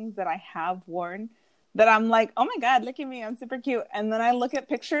things that I have worn that I'm like, oh my God, look at me, I'm super cute. And then I look at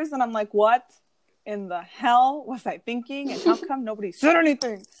pictures and I'm like, what in the hell was I thinking? And how come nobody said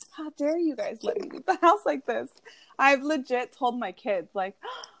anything? How dare you guys let me leave the house like this? I've legit told my kids, like,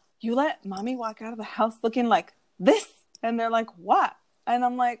 you let mommy walk out of the house looking like this? And they're like, what? And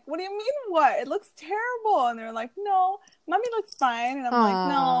I'm like, what do you mean what? It looks terrible. And they're like, no, mommy looks fine. And I'm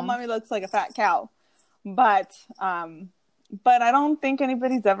like, no, mommy looks like a fat cow. But I don't think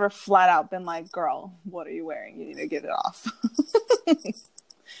anybody's ever flat out been like, girl, what are you wearing? You need to get it off.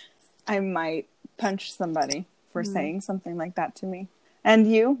 I might punch somebody for saying something like that to me.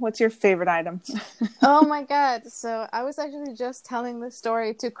 And you, what's your favorite item? Oh my God. So I was actually just telling this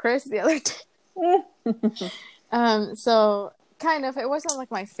story to Chris the other day. So kind of, it wasn't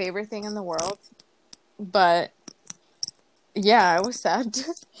like my favorite thing in the world, but yeah, I was sad.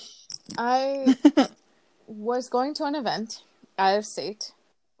 I was going to an event out of state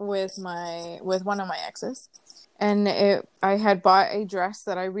with one of my exes, and I had bought a dress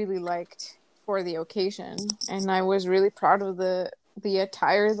that I really liked for the occasion, and I was really proud of the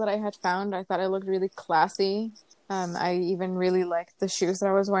attire that I had found. I thought it looked really classy. I even really liked the shoes that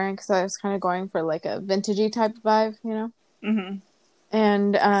I was wearing because I was kind of going for like a vintagey type vibe, you know? Mm-hmm.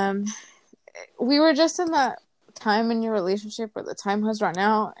 And we were just in that time in your relationship where the time has run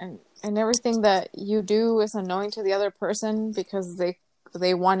out, and everything that you do is annoying to the other person because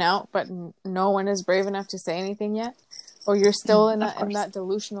they won out, but no one is brave enough to say anything yet, or you're still in that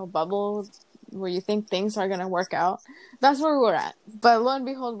delusional bubble where you think things are going to work out. That's where we were at. But lo and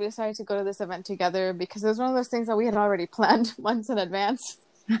behold, we decided to go to this event together because it was one of those things that we had already planned months in advance.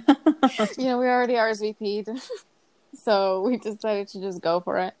 We already RSVP'd. So we decided to just go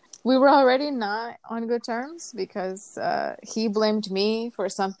for it. We were already not on good terms because he blamed me for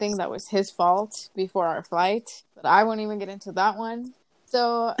something that was his fault before our flight. But I won't even get into that one.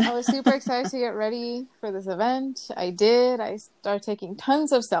 So I was super excited to get ready for this event. I did. I started taking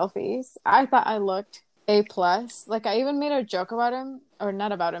tons of selfies. I thought I looked A+. Like, I even made a joke about him, or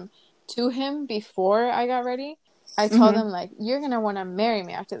not about him, to him before I got ready. I told him, like, you're going to want to marry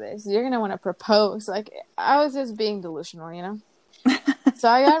me after this. You're going to want to propose. Like, I was just being delusional, you know? So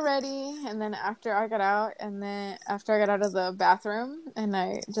I got ready, and then after I got out of the bathroom, and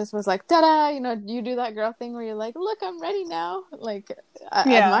I just was like, ta-da, you do that girl thing where you're like, look, I'm ready now. Like,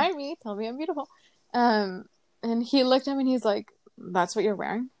 admire me, tell me I'm beautiful. And he looked at me and he's like, that's what you're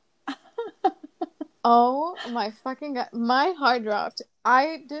wearing? Oh my fucking God. My heart dropped.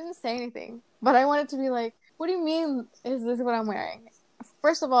 I didn't say anything, but I wanted to be like, what do you mean is this what I'm wearing?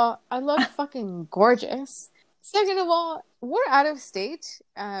 First of all, I look fucking gorgeous. Second of all, we're out of state.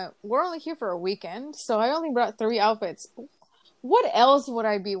 We're only here for a weekend, so I only brought 3 outfits. What else would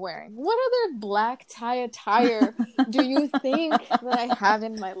I be wearing? What other black tie attire do you think that I have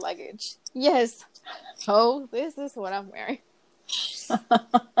in my luggage? Yes. Oh, this is what I'm wearing.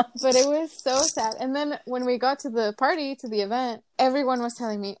 But it was so sad. And then when we got to the party, to the event, everyone was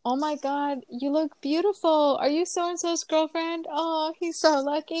telling me, oh my God, you look beautiful. Are you so-and-so's girlfriend? Oh, he's so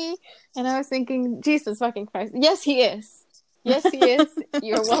lucky. And I was thinking, Jesus fucking Christ. Yes, he is. Yes, he is.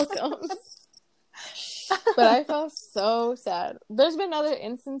 You're welcome. But I felt so sad. There's been other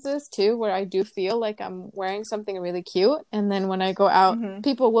instances too where I do feel like I'm wearing something really cute, and then when I go out,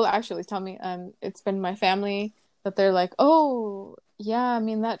 people will actually tell me, it's been my family that they're like, oh yeah, I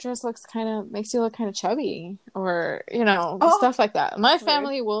mean that dress makes you look kind of chubby, or stuff like that. My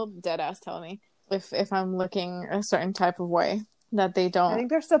family will dead ass tell me if I'm looking a certain type of way that they don't. I think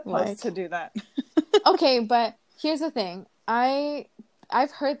they're supposed to do that. Okay, but here's the thing.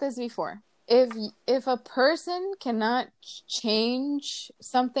 I've heard this before. If a person cannot change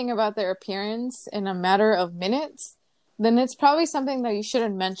something about their appearance in a matter of minutes, then it's probably something that you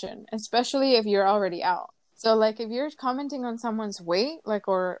shouldn't mention, especially if you're already out. So, like, if you're commenting on someone's weight, like,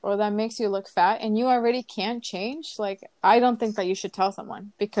 or that makes you look fat, and you already can't change, like, I don't think that you should tell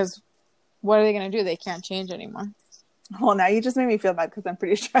someone, because what are they gonna do? They can't change anymore. Well, now you just made me feel bad because I'm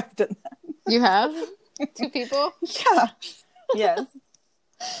pretty sure I've done that. You have 2 people? Yeah. Yes.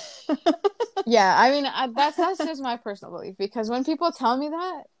 Yeah, I mean, that's just my personal belief, because when people tell me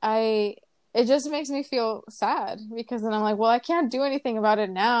that, it just makes me feel sad, because then I'm like, well, I can't do anything about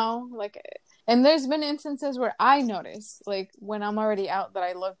it now. Like, and there's been instances where I notice, like, when I'm already out, that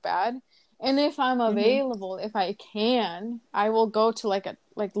I look bad. And if I'm available, if I can, I will go to like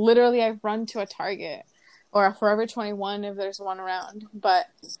literally I run to a Target or a Forever 21 if there's one around. But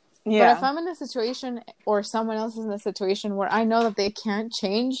if I'm in a situation, or someone else is in a situation where I know that they can't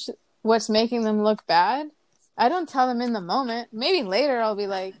change what's making them look bad, I don't tell them in the moment. Maybe later I'll be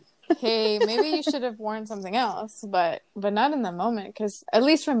like, hey, maybe you should have worn something else, but not in the moment, because at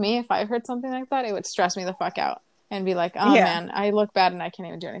least for me, if I heard something like that, it would stress me the fuck out and be like, oh man, I look bad and I can't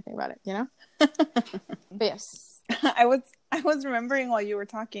even do anything about it, you know? But yes. I was remembering while you were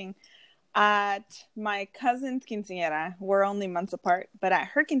talking, at my cousin's quinceañera, we're only months apart, but at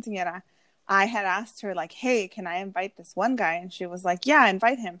her quinceañera, I had asked her, like, hey, can I invite this one guy? And she was like, yeah,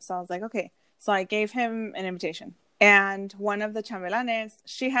 invite him. So I was like, okay. So I gave him an invitation. And one of the chambelanes,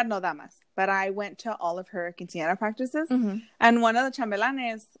 she had no damas, but I went to all of her quinceañera practices. And one of the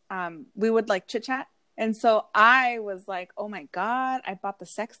chambelanes, we would like chit chat. And so I was like, oh my God, I bought the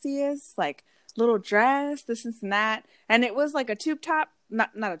sexiest, like, little dress, this and that. And it was like a tube top,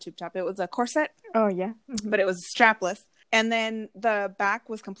 not a tube top, it was a corset. Oh, yeah. But it was strapless. And then the back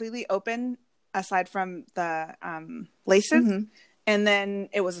was completely open aside from the laces. And then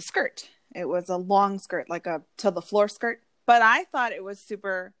it was a skirt. It was a long skirt, like a to the floor skirt. But I thought it was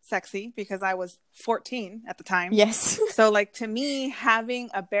super sexy because I was 14 at the time. Yes. So, like, to me, having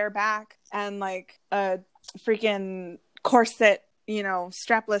a bare back and like a freaking corset, you know,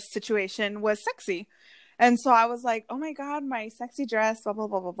 strapless situation was sexy. And so I was like, oh my God, my sexy dress, blah, blah,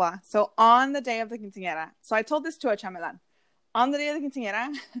 blah, blah, blah. So on the day of the quinceañera, so I told this to a chamelán. On the day of the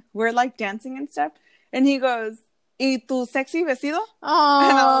quinceañera, we're like dancing and stuff. And he goes, ¿Y tu sexy vestido? Aww.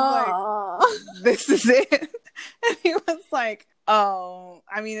 And I was like, this is it. And he was like, oh,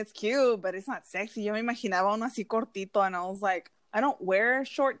 I mean, it's cute, but it's not sexy. Yo me imaginaba uno así cortito. And I was like, I don't wear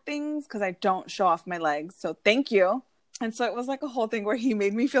short things because I don't show off my legs. So thank you. And so it was like a whole thing where he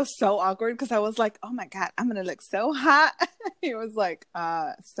made me feel so awkward because I was like, oh my God, I'm going to look so hot. He was like,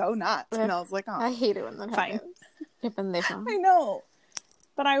 so not. And I was like, oh, I hate it when that happens. I know.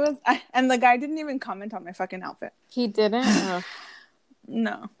 But and the guy didn't even comment on my fucking outfit. He didn't?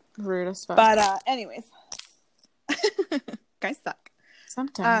 No. Rude as fuck. But anyways. Guys suck.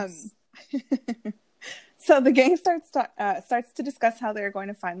 Sometimes. So the gang starts to discuss how they're going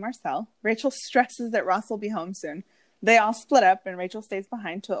to find Marcel. Rachel stresses that Ross will be home soon. They all split up and Rachel stays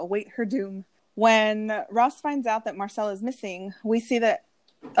behind to await her doom. When Ross finds out that Marcel is missing, we see that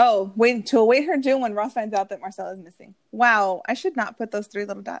to await her doom when Ross finds out that Marcel is missing. Wow, I should not put those 3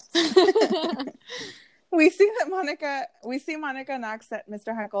 little dots. We see Monica knocks at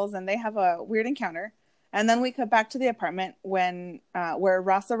Mr. Heckles and they have a weird encounter. And then we cut back to the apartment where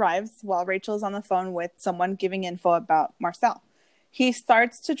Ross arrives while Rachel's on the phone with someone giving info about Marcel. He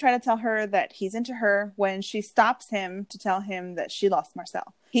starts to try to tell her that he's into her when she stops him to tell him that she lost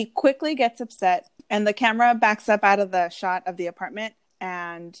Marcel. He quickly gets upset and the camera backs up out of the shot of the apartment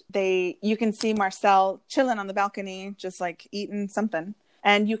and you can see Marcel chilling on the balcony, just like eating something.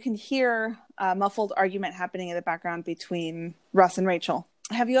 And you can hear a muffled argument happening in the background between Ross and Rachel.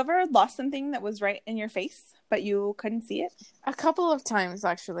 Have you ever lost something that was right in your face, but you couldn't see it? A couple of times,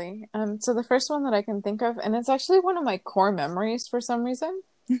 actually. So the first one that I can think of, and it's actually one of my core memories for some reason.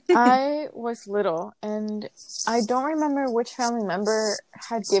 I was little, and I don't remember which family member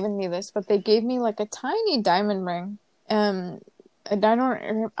had given me this, but they gave me like a tiny diamond ring. And I don't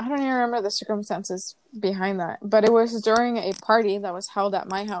even remember the circumstances behind that, but it was during a party that was held at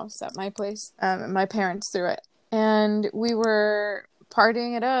my house, at my place. My parents threw it, and we were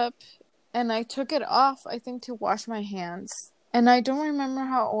partying it up, and I took it off, I think, to wash my hands. And I don't remember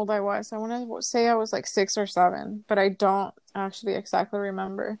how old I was. I want to say I was like 6 or 7, but I don't actually exactly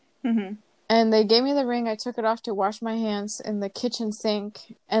remember. Mm-hmm. And they gave me the ring. I took it off to wash my hands in the kitchen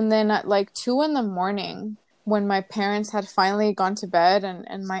sink. And then at like 2 a.m, when my parents had finally gone to bed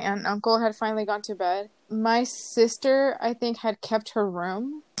and my aunt and uncle had finally gone to bed, my sister, I think, had kept her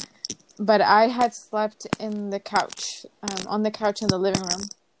room. But I had slept in the couch, on the couch in the living room.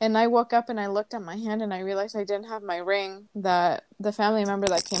 And I woke up and I looked at my hand and I realized I didn't have my ring that the family member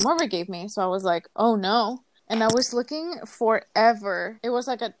that came over gave me. So I was like, oh no. And I was looking forever. It was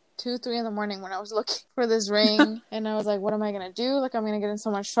like 2, 3 in the morning when I was looking for this ring. And I was like, what am I going to do? Like, I'm going to get in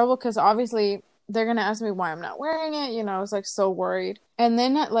so much trouble because obviously they're going to ask me why I'm not wearing it. You know, I was like so worried. And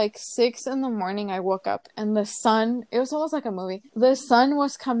then at like 6 in the morning, I woke up and the sun, it was almost like a movie. The sun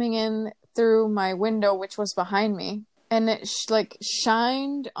was coming in through my window, which was behind me. And it like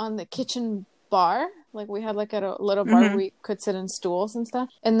shined on the kitchen bar. Like we had like a little bar where we could sit in stools and stuff.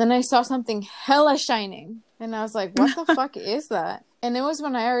 And then I saw something hella shining. And I was like, what the fuck is that? And it was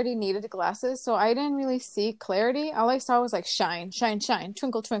when I already needed glasses. So I didn't really see clarity. All I saw was like shine, shine, shine,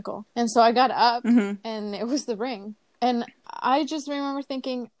 twinkle, twinkle. And so I got up and it was the ring. And I just remember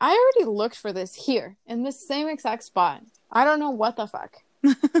thinking, I already looked for this here in this same exact spot. I don't know what the fuck.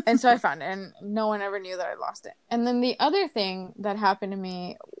 And so I found it and no one ever knew that I lost it. And then the other thing that happened to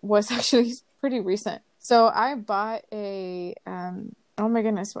me was actually pretty recent. So I bought a oh my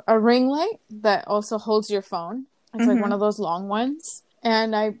goodness, a ring light that also holds your phone. It's like one of those long ones.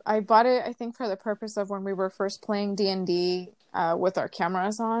 And I bought it, I think, for the purpose of when we were first playing D&D with our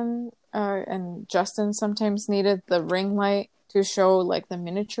cameras on. And Justin sometimes needed the ring light to show like the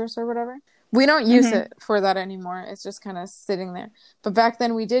miniatures or whatever. We don't use it for that anymore. It's just kind of sitting there. But back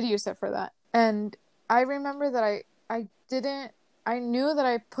then we did use it for that. And I remember that I knew that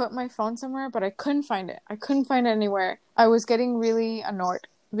I put my phone somewhere, but I couldn't find it. I couldn't find it anywhere. I was getting really annoyed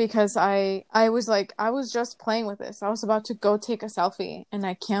because I was just playing with this. I was about to go take a selfie and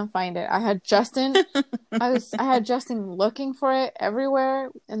I can't find it. I had Justin looking for it everywhere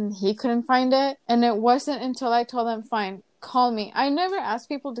and he couldn't find it. And it wasn't until I told him, fine, call me. I never ask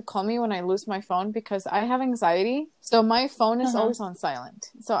people to call me when I lose my phone because I have anxiety. So my phone is always on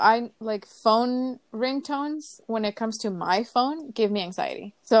silent. So I like phone ringtones when it comes to my phone give me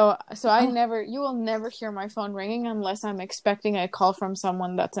anxiety. So you will never hear my phone ringing unless I'm expecting a call from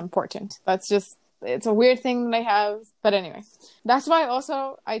someone that's important. That's just, it's a weird thing that I have. But anyway, that's why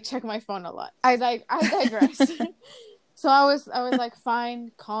also I check my phone a lot. I digress. So I was like,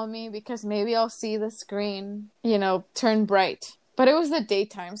 fine, call me because maybe I'll see the screen, turn bright. But it was the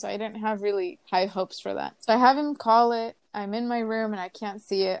daytime, so I didn't have really high hopes for that. So I have him call it. I'm in my room and I can't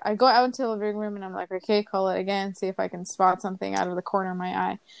see it. I go out into the living room and I'm like, okay, call it again, see if I can spot something out of the corner of my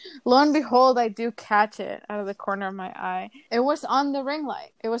eye. Lo and behold, I do catch it out of the corner of my eye. It was on the ring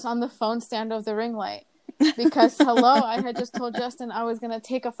light. It was on the phone stand of the ring light. Because I had just told Justin I was going to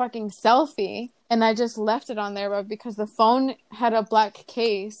take a fucking selfie and I just left it on there, but because the phone had a black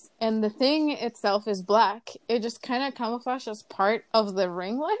case and the thing itself is black, it just kind of camouflaged as part of the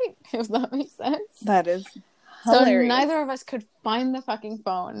ring light, if that makes sense. That is hilarious. So neither of us could find the fucking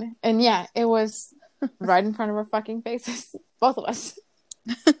phone. And yeah, it was right in front of our fucking faces. Both of us.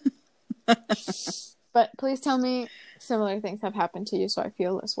 But please tell me similar things have happened to you so I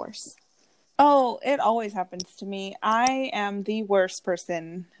feel less worse. Oh, it always happens to me. I am the worst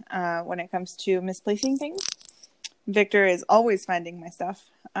person when it comes to misplacing things. Victor is always finding my stuff.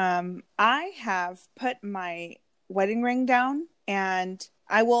 I have put my wedding ring down and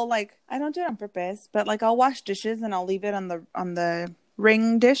I will I don't do it on purpose, but I'll wash dishes and I'll leave it on the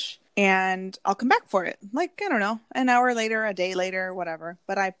ring dish and I'll come back for it. I don't know, an hour later, a day later, whatever.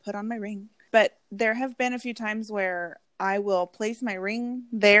 But I put on my ring. But there have been a few times where I will place my ring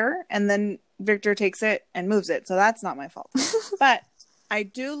there and then Victor takes it and moves it. So that's not my fault. But I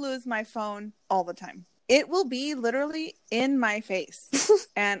do lose my phone all the time. It will be literally in my face.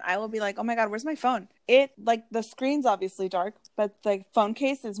 And I will be like, oh my God, where's my phone? The screen's obviously dark, but the phone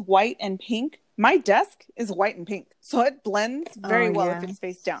case is white and pink. My desk is white and pink. So it blends very well if it's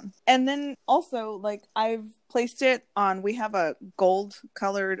face down. And then also, I've placed it on, we have a gold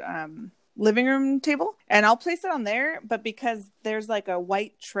colored living room table and I'll place it on there, but because there's a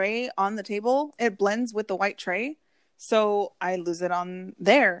white tray on the table, it blends with the white tray, so I lose it on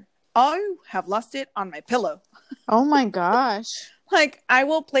there. I have lost it on my pillow. Oh my gosh. I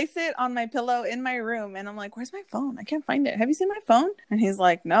will place it on my pillow in my room and I'm like, where's my phone? I can't find it. Have you seen my phone? And he's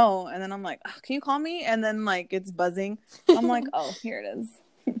like, no. And then I'm like, oh, can you call me? And then it's buzzing. I'm like, oh, here it is.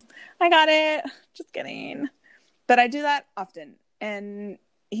 I got it. Just kidding. But I do that often and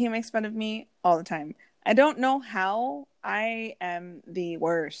he makes fun of me all the time. I don't know how I am the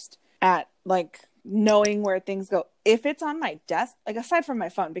worst at knowing where things go. If it's on my desk, aside from my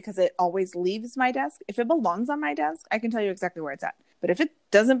phone, because it always leaves my desk, if it belongs on my desk, I can tell you exactly where it's at. But if it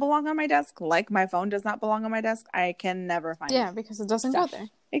doesn't belong on my desk, my phone does not belong on my desk, I can never find it. Yeah, because it doesn't go there.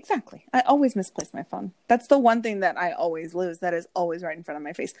 Exactly. I always misplace my phone. That's the one thing that I always lose. That is always right in front of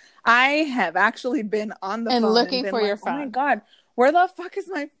my face. I have actually been on the phone looking for your phone. Oh my God, where the fuck is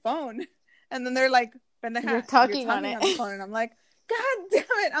my phone? And then they're like, you're talking on it. On the phone. And I'm like, God damn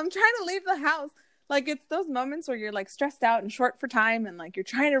it, I'm trying to leave the house. Like, it's those moments where you're like stressed out and short for time and like you're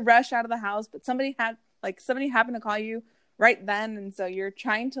trying to rush out of the house, but somebody happened to call you right then, and so you're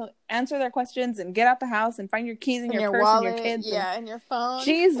trying to answer their questions and get out the house and find your keys and your purse wallet, and your kids, and your phone,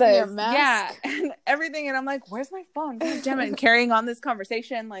 Jesus, and your mask, and everything. And I'm like, where's my phone? God damn it! And carrying on this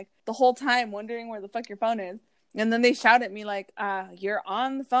conversation like the whole time, wondering where the fuck your phone is. And then they shout at me like, you're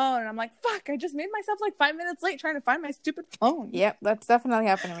on the phone. And I'm like, fuck, I just made myself like 5 minutes late trying to find my stupid phone. Yep, that's definitely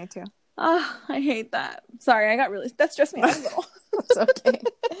happened to me too. I hate that. Sorry, that stressed me out a little. It's okay.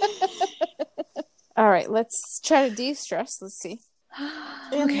 All right, let's try to de-stress. Let's see.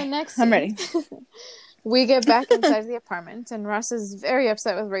 In the next scene, I'm ready. We get back inside the apartment, and Ross is very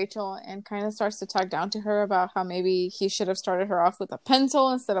upset with Rachel and kind of starts to talk down to her about how maybe he should have started her off with a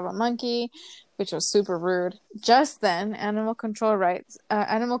pencil instead of a monkey, which was super rude. Just then, Animal Control rings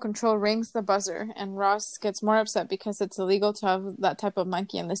the buzzer, and Ross gets more upset because it's illegal to have that type of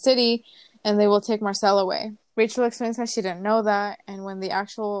monkey in the city, and they will take Marcel away. Rachel explains how she didn't know that, and when the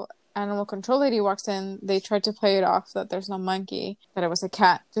actual Animal Control lady walks in, they tried to play it off that there's no monkey, that it was a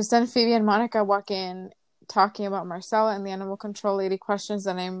cat. Just then, Phoebe and Monica walk in talking about Marcel, and the Animal Control lady questions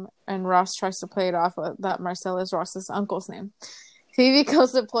the name, and Ross tries to play it off that Marcel is Ross's uncle's name. Phoebe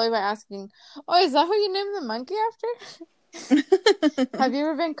kills the ploy by asking, "Oh, is that who you named the monkey after?" Have you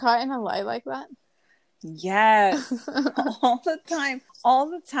ever been caught in a lie like that? Yes. All the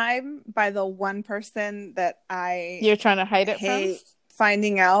time by the one person that you're trying to hide it hate from?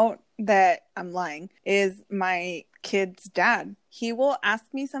 Finding out that I'm lying is my kid's dad. He will ask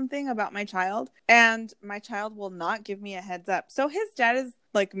me something about my child, and my child will not give me a heads up. So his dad is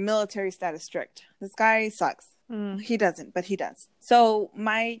like military status strict. This guy sucks. He doesn't, but he does. So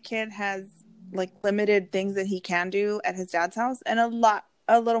my kid has like limited things that he can do at his dad's house, and a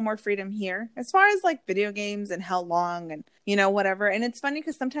little more freedom here as far as like video games and how long and whatever. And it's funny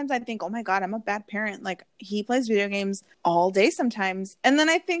because sometimes I think, oh my God, I'm a bad parent. Like, he plays video games all day sometimes, and then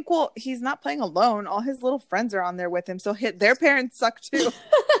I think, well, he's not playing alone. All his little friends are on there with him, so their parents suck too.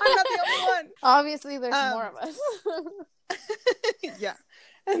 I'm not the only one. Obviously there's more of us. Yeah.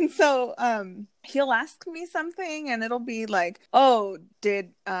 And so he'll ask me something, and it'll be like, oh,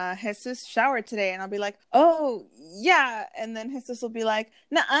 did Jesus shower today? And I'll be like, oh, yeah. And then Jesus will be like,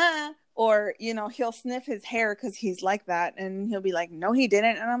 nuh-uh. Or, he'll sniff his hair because he's like that. And he'll be like, no, he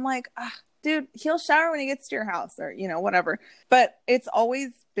didn't. And I'm like, dude, he'll shower when he gets to your house, or, whatever. But it's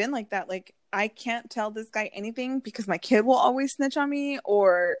always been like that. Like, I can't tell this guy anything because my kid will always snitch on me,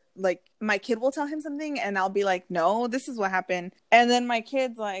 or like my kid will tell him something and I'll be like, no, this is what happened. And then my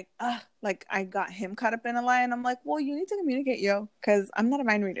kid's like, like I got him caught up in a lie. And I'm like, well, you need to communicate, because I'm not a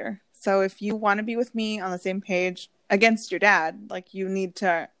mind reader. So if you want to be with me on the same page against your dad, like, you need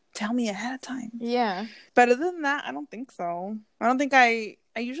to tell me ahead of time. Yeah. But other than that, I don't think so. I don't think I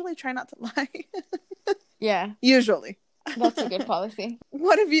usually try not to lie. Yeah. Usually. That's a good policy.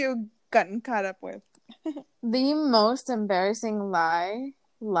 What have you gotten caught up with? The most embarrassing lies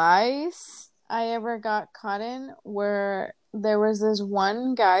I ever got caught in were, there was this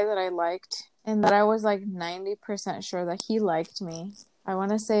one guy that I liked, and that I was like 90% sure that he liked me. I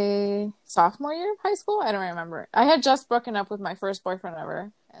want to say sophomore year of high school. I don't remember. I had just broken up with my first boyfriend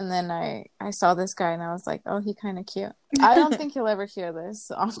ever. And then I saw this guy and I was like, oh, he kind of cute. I don't think he'll ever hear this.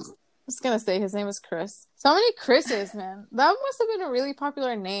 So I'm just going to say his name was Chris. So many Chris's, man. That must have been a really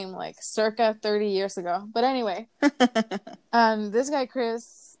popular name like circa 30 years ago. But anyway, this guy,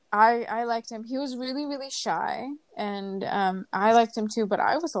 Chris, I liked him. He was really, really shy. And I liked him too, but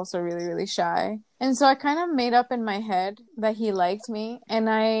I was also really, really shy. And so I kind of made up in my head that he liked me. And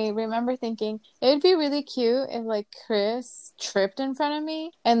I remember thinking it would be really cute if like Chris tripped in front of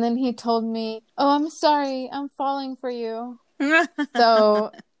me. And then he told me, oh, I'm sorry, I'm falling for you. So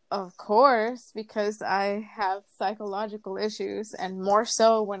of course, because I have psychological issues, and more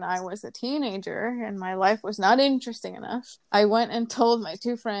so when I was a teenager and my life was not interesting enough, I went and told my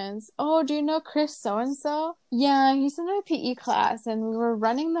two friends, oh, do you know Chris so-and-so? Yeah, he's in my PE class and we were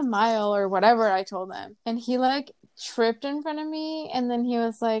running the mile or whatever, I told them. And he like tripped in front of me, and then he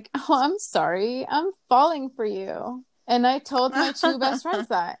was like, oh, I'm sorry, I'm falling for you. And I told my two best friends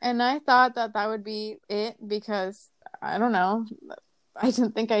that. And I thought that would be it because, I don't know, I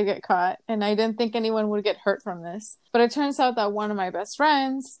didn't think I'd get caught, and I didn't think anyone would get hurt from this. But it turns out that one of my best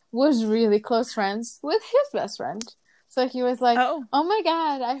friends was really close friends with his best friend. So he was like, oh my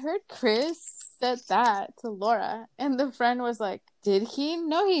God, I heard Chris said that to Laura. And the friend was like, did he?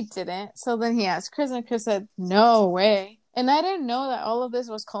 No, he didn't. So then he asked Chris, and Chris said, no way. And I didn't know that all of this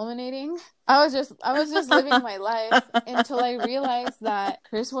was culminating. I was just living my life until I realized that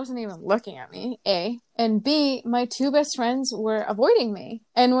Chris wasn't even looking at me, A. And B, my two best friends were avoiding me.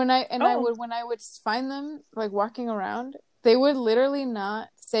 And when I would find them like walking around, they would literally not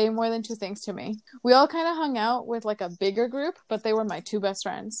say more than two things to me. We all kind of hung out with like a bigger group, but they were my two best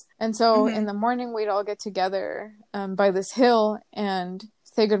friends. And so in the morning, we'd all get together by this hill and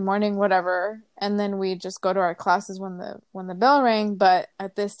say good morning, whatever, and then we just go to our classes when the bell rang. But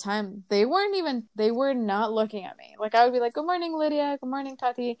at this time, they were not looking at me. Like I would be like, good morning, Lydia, good morning,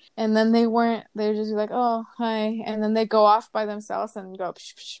 Tati, and then they would just be like, oh, hi, and then they go off by themselves and go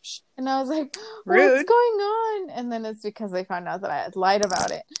psh, psh, psh. And I was like, Rude. what's going on? And then it's because they found out that I had lied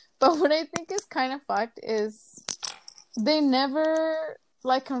about it. But what I think is kind of fucked is they never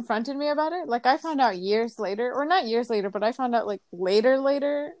like confronted me about it. Like I found out years later, or not years later, but I found out like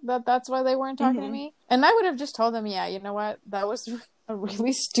later that that's why they weren't talking to me. And I would have just told them, yeah, you know what, that was a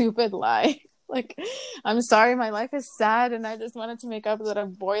really stupid lie. Like, I'm sorry, my life is sad, and I just wanted to make up that a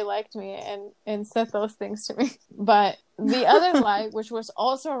boy liked me and said those things to me. But the other lie, which was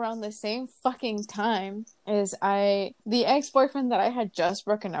also around the same fucking time, is the ex-boyfriend that I had just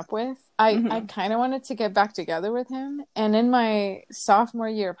broken up with, I kind of wanted to get back together with him. And in my sophomore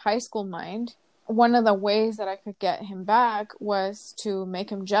year of high school mind, one of the ways that I could get him back was to make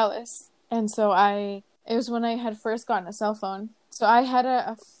him jealous. And so it was when I had first gotten a cell phone. So I had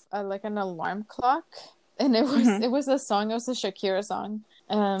like an alarm clock, and it was a song. It was a Shakira song.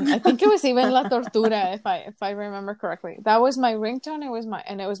 I think it was even La Tortura, if I remember correctly. That was my ringtone.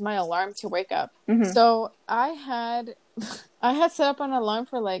 It was my alarm to wake up. So I had set up an alarm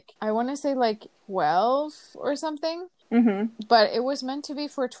for like, I want to say like 12 or something. But it was meant to be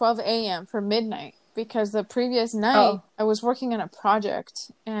for 12 a.m. for midnight, because the previous night I was working on a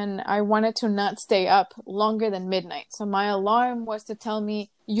project and I wanted to not stay up longer than midnight. So my alarm was to tell me,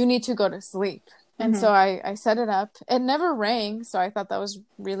 you need to go to sleep. And so I set it up. It never rang, so I thought that was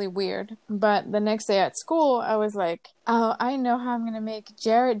really weird. But the next day at school, I was like, oh, I know how I'm going to make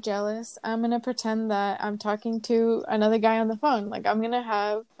Jared jealous. I'm going to pretend that I'm talking to another guy on the phone. Like, I'm going to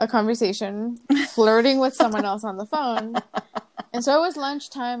have a conversation flirting with someone else on the phone. And so it was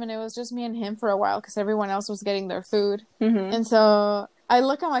lunchtime, and it was just me and him for a while because everyone else was getting their food. And so I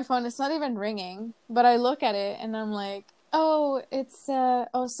look at my phone. It's not even ringing, but I look at it, and I'm like, oh, it's,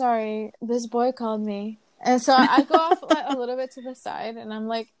 sorry, this boy called me. And so I go off a little bit to the side, and I'm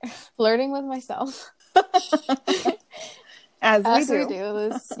like flirting with myself. As we do.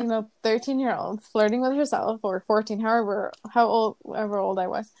 This, 13-year-old flirting with herself, or 14, however old I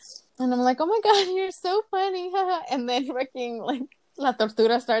was. And I'm like, oh my God, you're so funny. And then freaking like La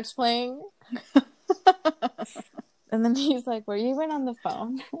Tortura starts playing. And then he's like, were you even on the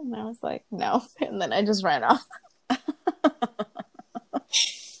phone? And I was like, no. And then I just ran off.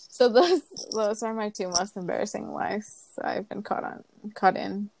 So those are my two most embarrassing lies I've been caught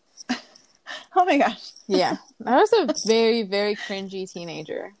in. Oh my gosh. Yeah. I was a very, very cringy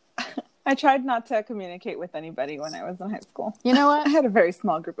teenager. I tried not to communicate with anybody when I was in high school. You know what? I had a very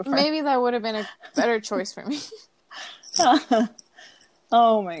small group of friends. Maybe that would have been a better choice for me.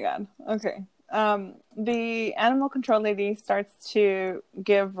 Oh my God. Okay. The animal control lady starts to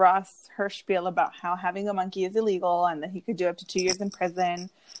give Ross her spiel about how having a monkey is illegal and that he could do up to 2 years in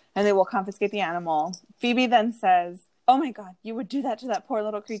prison and they will confiscate the animal. Phoebe then says, oh my God, you would do that to that poor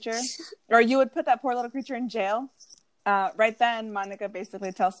little creature? Or you would put that poor little creature in jail? Right then, Monica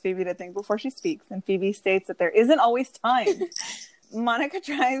basically tells Phoebe to think before she speaks, and Phoebe states that there isn't always time. Monica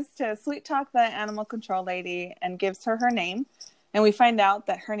tries to sweet talk the animal control lady and gives her name. And we find out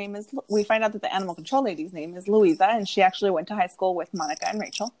that the animal control lady's name is Louisa, and she actually went to high school with Monica and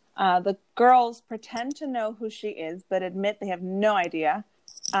Rachel. The girls pretend to know who she is, but admit they have no idea.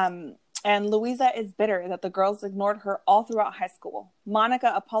 And Louisa is bitter that the girls ignored her all throughout high school.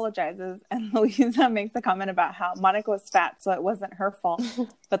 Monica apologizes, and Louisa makes a comment about how Monica was fat, so it wasn't her fault,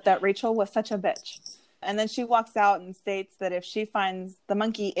 but that Rachel was such a bitch. And then she walks out and states that if she finds the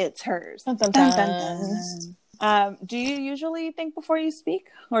monkey, it's hers. Dun, dun, dun. Dun, dun. Do you usually think before you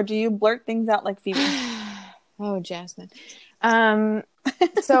speak, or do you blurt things out like Phoebe? Oh, Jasmine.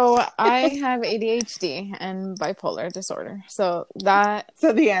 So I have ADHD and bipolar disorder. So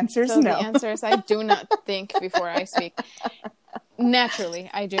the answer is no. The answer is I do not think before I speak. Naturally,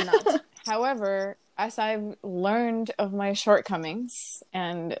 I do not. However, as I've learned of my shortcomings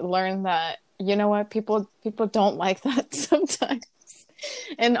and learned that, you know what, people don't like that sometimes.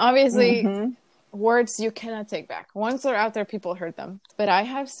 And obviously, words you cannot take back. Once they're out there, people heard them. But I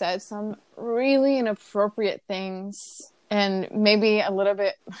have said some really inappropriate things, and maybe a little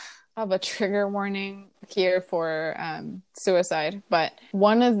bit of a trigger warning here for suicide, but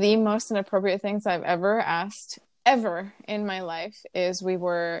one of the most inappropriate things I've ever asked ever in my life is we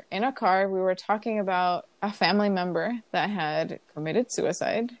were in a car, we were talking about a family member that had committed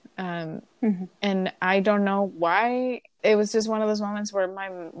suicide. And I don't know why. It was just one of those moments where my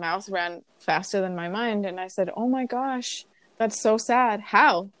mouth ran faster than my mind. And I said, oh my gosh, that's so sad.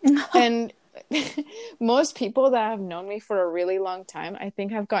 How? And most people that have known me for a really long time, I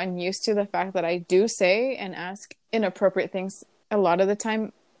think, have gotten used to the fact that I do say and ask inappropriate things a lot of the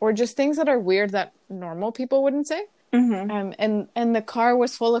time, or just things that are weird that normal people wouldn't say. And the car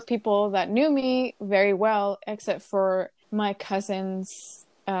was full of people that knew me very well, except for my cousin's,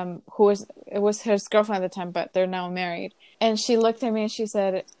 it was his girlfriend at the time, but they're now married. And she looked at me and she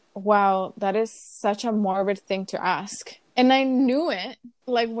said, wow, that is such a morbid thing to ask. And I knew it,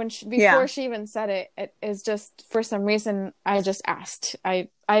 like before she even said it. It is just, for some reason, I just asked. I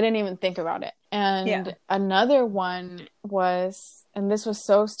didn't even think about it. And another one was, and this was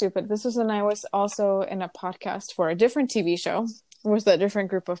so stupid. This was when I was also in a podcast for a different TV show with a different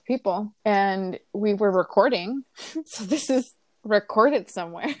group of people, and we were recording. So this is recorded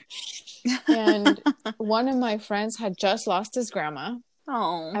somewhere. And one of my friends had just lost his grandma.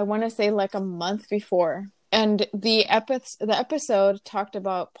 Oh, I want to say like a month before. And the episode talked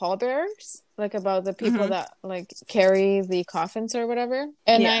about pallbearers, like about the people that like carry the coffins or whatever.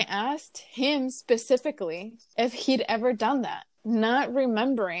 And I asked him specifically if he'd ever done that, not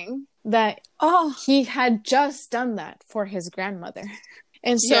remembering that he had just done that for his grandmother.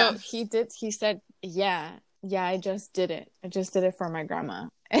 And so he did. He said, yeah, I just did it. I just did it for my grandma.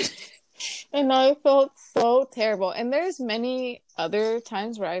 And I felt so terrible. And there's many other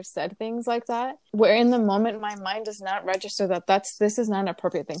times where I've said things like that, where in the moment my mind does not register that this is not an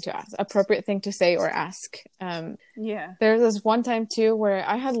appropriate thing to say or ask. There's this one time too where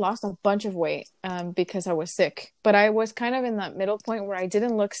I had lost a bunch of weight because I was sick, but I was kind of in that middle point where I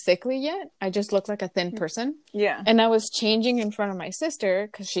didn't look sickly yet. I just looked like a thin person. And I was changing in front of my sister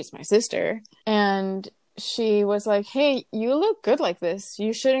because she's my sister, and she was like, hey, you look good like this.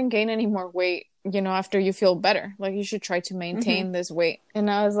 You shouldn't gain any more weight, after you feel better. Like, you should try to maintain this weight. And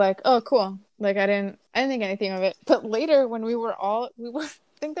I was like, oh, cool. Like, I didn't think anything of it. But later, when I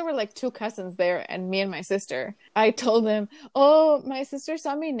think there were like 2 cousins there and me and my sister. I told them, oh, my sister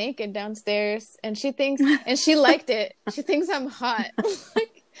saw me naked downstairs and she liked it. She thinks I'm hot.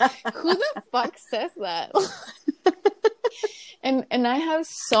 Like, who the fuck says that? And I have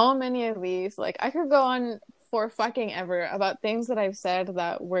so many of these. Like, I could go on for fucking ever about things that I've said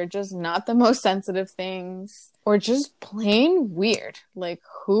that were just not the most sensitive things, or just plain weird. Like,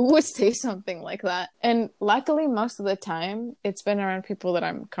 who would say something like that? And luckily, most of the time, it's been around people that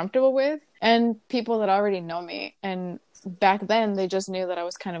I'm comfortable with and people that already know me. And back then, they just knew that I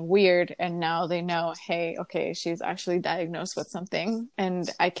was kind of weird. And now they know, hey, okay, she's actually diagnosed with something.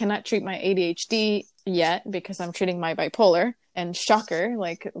 And I cannot treat my ADHD yet because I'm treating my bipolar. And shocker,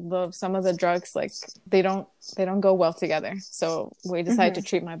 like some of the drugs, like they don't go well together. So we decided to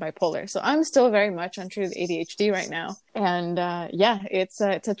treat my bipolar. So I'm still very much untreated ADHD right now. And it's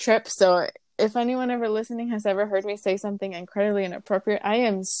a trip. So if anyone ever listening has ever heard me say something incredibly inappropriate, I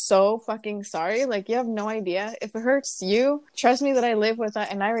am so fucking sorry. Like, you have no idea. If it hurts you, trust me that I live with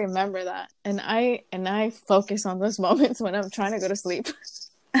that and I remember that. And I focus on those moments when I'm trying to go to sleep.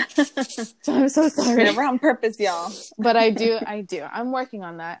 So I'm so sorry. Never on purpose, y'all. But I do. I'm working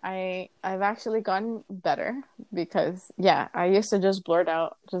on that. I've actually gotten better because I used to just blurt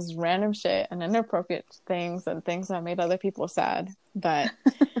out just random shit and inappropriate things and things that made other people sad. But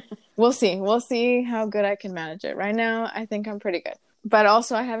we'll see how good I can manage it. Right now, I think I'm pretty good. But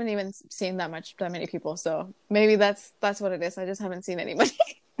also, I haven't even seen that many people. So maybe that's what it is. I just haven't seen anybody.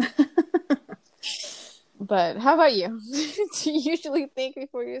 But how about you? Do you usually think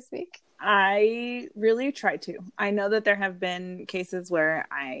before you speak? I really try to. I know that there have been cases where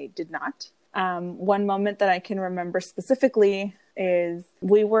I did not. One moment that I can remember specifically is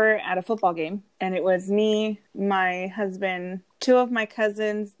we were at a football game, and it was me, my husband, 2 of my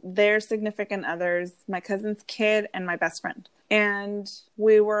cousins, their significant others, my cousin's kid, and my best friend. And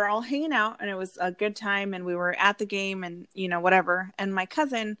we were all hanging out, and it was a good time, and we were at the game and, whatever. And my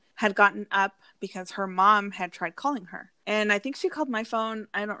cousin had gotten up because her mom had tried calling her. And I think she called my phone.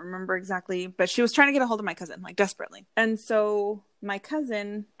 I don't remember exactly, but she was trying to get a hold of my cousin, like desperately. And so my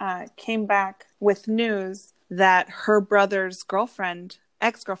cousin came back with news that her brother's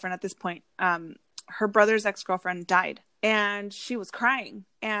ex-girlfriend at this point, her brother's ex-girlfriend died. And she was crying.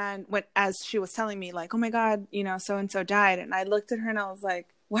 And as she was telling me, like, oh my God, so-and-so died. And I looked at her and I was like,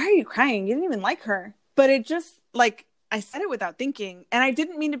 why are you crying? You didn't even like her. But it just, like, I said it without thinking, and I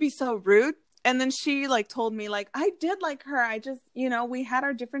didn't mean to be so rude. And then she like told me like, I did like her. I just, we had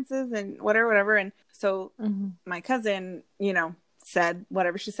our differences and whatever. And so my cousin, said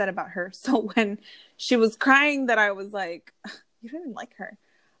whatever she said about her. So when she was crying that I was like, you didn't like her,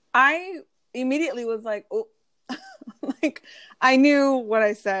 I immediately was like, oh, like I knew what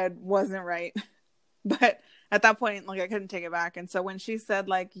I said wasn't right. But at that point, like I couldn't take it back. And so when she said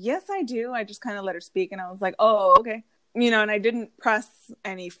like, yes, I do, I just kind of let her speak. And I was like, oh, okay. And I didn't press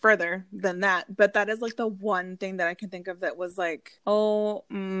any further than that. But that is like the one thing that I can think of that was like, oh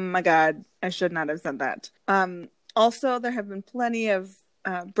my God, I should not have said that. Also, there have been plenty of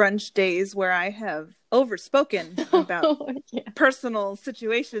brunch days where I have overspoken about personal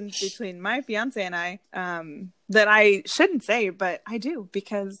situations between my fiance and I that I shouldn't say, but I do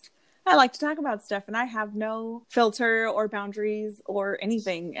because I like to talk about stuff and I have no filter or boundaries or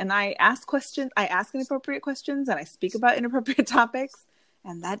anything. And I ask questions, I ask inappropriate questions, and I speak about inappropriate topics.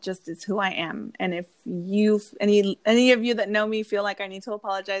 And that just is who I am. And if any of you that know me feel like I need to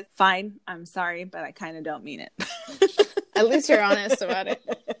apologize, fine. I'm sorry, but I kind of don't mean it. At least you're honest about it.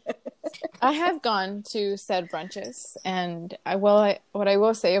 I have gone to said brunches, and what I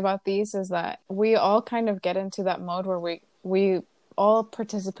will say about these is that we all kind of get into that mode where we all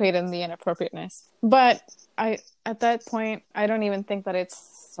participate in the inappropriateness. But at that point, I don't even think that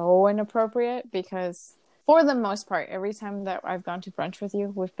it's so inappropriate because for the most part, every time that I've gone to brunch with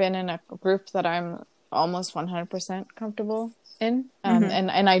you, we've been in a group that I'm almost 100% comfortable in.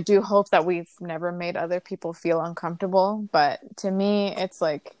 And I do hope that we've never made other people feel uncomfortable. But to me, it's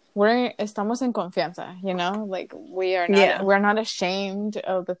like, estamos en confianza, like we're not ashamed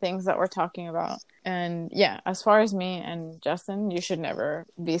of the things that we're talking about. And yeah, as far as me and Justin, you should never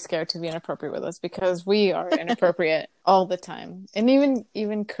be scared to be inappropriate with us because we are inappropriate all the time. And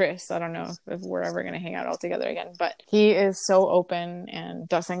even Chris, I don't know if we're ever going to hang out all together again, but he is so open and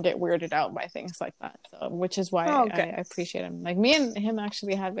doesn't get weirded out by things like that. So, which is why I appreciate him. Like me and him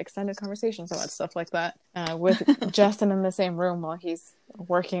actually have extended conversations about stuff like that with Justin in the same room while he's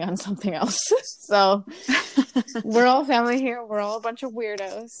working on something else. So we're all family here. We're all a bunch of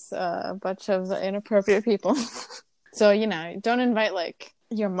weirdos, a bunch of inappropriate people. So, don't invite like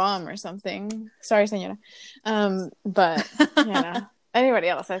your mom or something. Sorry, señora. But, anybody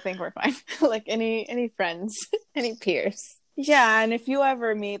else, I think we're fine. Like any friends, any peers. Yeah. And if you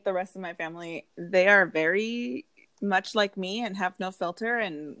ever meet the rest of my family, they are very much like me and have no filter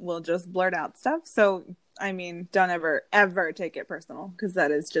and will just blurt out stuff. So, I mean, don't ever take it personal because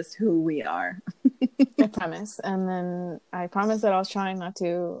that is just who we are. I promise. And then I promise that I'll try not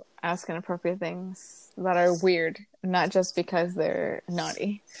to ask inappropriate things that are weird, not just because they're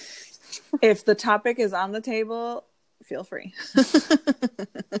naughty. If the topic is on the table, feel free.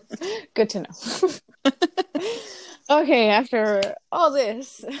 Good to know. Okay, after all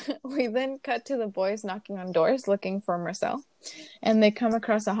this, we then cut to the boys knocking on doors looking for Marcel. And they come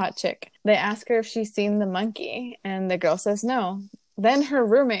across a hot chick. They ask her if she's seen the monkey, and the girl says no. Then her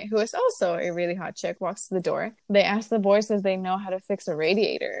roommate, who is also a really hot chick, walks to the door. They ask the boys if they know how to fix a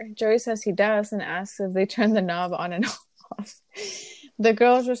radiator. Joey says he does and asks if they turn the knob on and off. The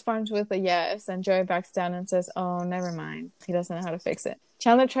girls respond with a yes, and Joey backs down and says, oh, never mind. He doesn't know how to fix it.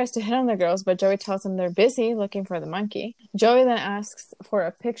 Chandler tries to hit on the girls, but Joey tells them they're busy looking for the monkey. Joey then asks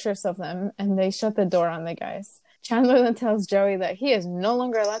for pictures of them, and they shut the door on the guys. Chandler then tells Joey that he is no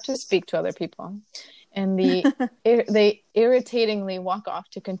longer allowed to speak to other people. And they irritatingly walk off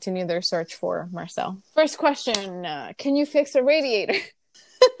to continue their search for Marcel. First question, can you fix a radiator?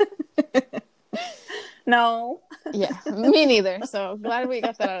 No. Yeah, me neither. So glad we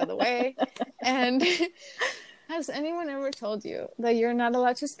got that out of the way. And has anyone ever told you that you're not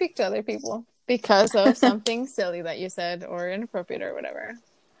allowed to speak to other people because of something silly that you said or inappropriate or whatever?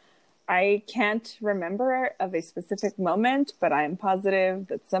 I can't remember of a specific moment, but I am positive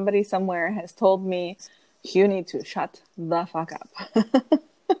that somebody somewhere has told me, you need to shut the fuck up.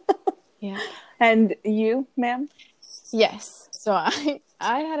 Yeah. And you, ma'am? Yes. So I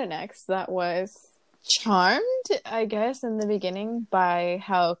had an ex that was charmed, I guess, in the beginning by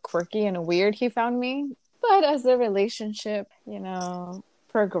how quirky and weird he found me. But as the relationship,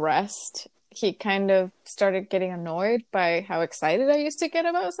 progressed, he kind of started getting annoyed by how excited I used to get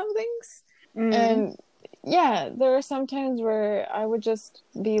about some things. And yeah, there were some times where I would just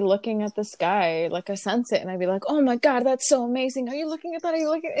be looking at the sky like a sunset, and I'd be like, oh my God, that's so amazing. Are you looking at that?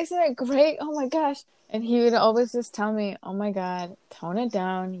 Isn't that great? Oh my gosh. And he would always just tell me, oh my God, tone it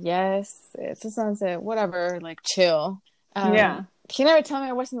down. Yes, it's a sunset, whatever, like chill. Yeah. He never told me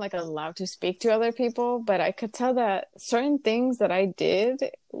I wasn't like allowed to speak to other people, but I could tell that certain things that I did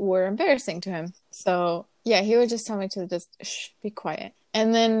were embarrassing to him. So Yeah, he would just tell me to just be quiet.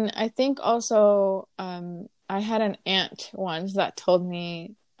 And then I think also I had an aunt once that told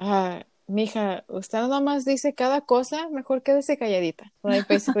me, mija, usted nada más dice cada cosa, mejor quédese calladita. Like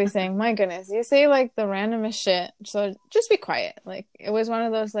basically saying, my goodness, you say like the randomest shit, so just be quiet. Like it was one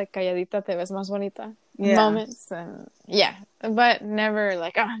of those like calladita te ves más bonita moments. And yeah, but never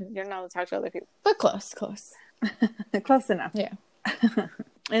like, you're not allowed to talk to other people. But close. Close enough. Yeah.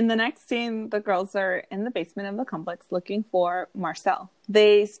 In the next scene, the girls are in the basement of the complex looking for Marcel.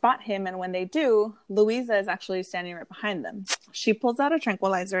 They spot him, and when they do, Louisa is actually standing right behind them. She pulls out a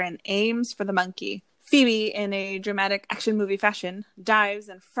tranquilizer and aims for the monkey. Phoebe, in a dramatic action movie fashion, dives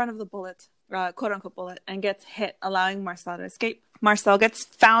in front of the bullet, quote-unquote bullet, and gets hit, allowing Marcel to escape. Marcel gets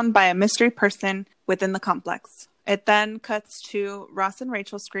found by a mystery person within the complex. It then cuts to Ross and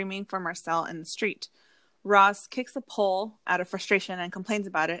Rachel screaming for Marcel in the street. Ross kicks a pole out of frustration and complains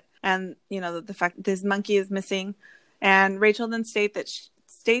about it. And, the fact that this monkey is missing. And Rachel then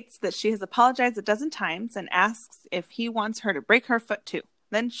states that she has apologized a dozen times and asks if he wants her to break her foot too.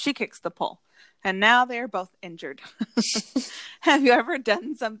 Then she kicks the pole. And now they are both injured. Have you ever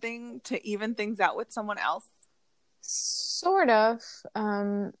done something to even things out with someone else? Sort of.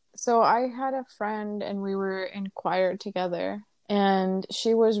 So I had a friend and we were in choir together. And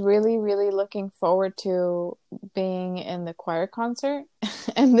she was really, really looking forward to being in the choir concert.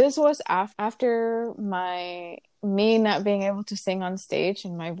 And this was after me not being able to sing on stage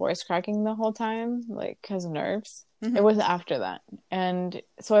and my voice cracking the whole time, like, because of nerves. Mm-hmm. It was after that. And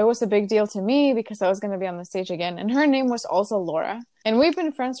so it was a big deal to me because I was going to be on the stage again. And her name was also Laura. And we've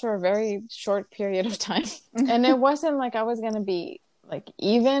been friends for a very short period of time. And it wasn't like I was going to be like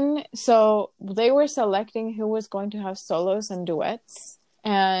even. So they were selecting who was going to have solos and duets,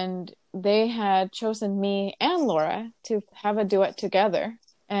 and they had chosen me and Laura to have a duet together,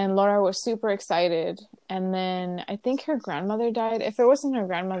 and Laura was super excited. And then I think her grandmother died. If it wasn't her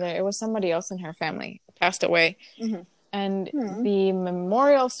grandmother, it was somebody else in her family passed away. Mm-hmm. And the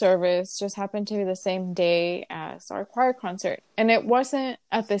memorial service just happened to be the same day as our choir concert. And it wasn't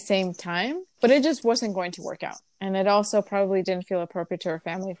at the same time, but it just wasn't going to work out. And it also probably didn't feel appropriate to her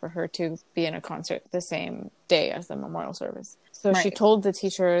family for her to be in a concert the same day as the memorial service. So She told the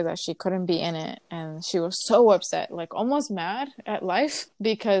teacher that she couldn't be in it. And she was so upset, like almost mad at life,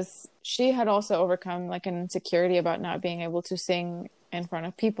 because she had also overcome like an insecurity about not being able to sing in front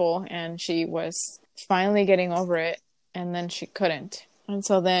of people. And she was finally getting over it. And then she couldn't. And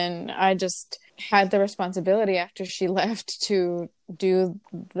so then I just had the responsibility after she left to do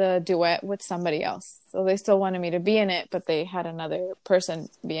the duet with somebody else. So they still wanted me to be in it, but they had another person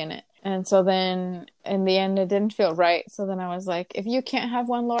be in it. And so then in the end, it didn't feel right. So then I was like, if you can't have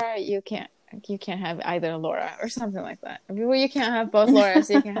one Laura, you can't have either Laura or something like that. Well, you can't have both Lauras,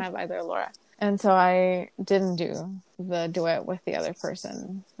 so you can have either Laura. And so I didn't do the duet with the other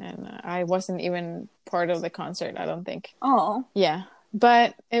person. And I wasn't even part of the concert, I don't think. Oh. Yeah.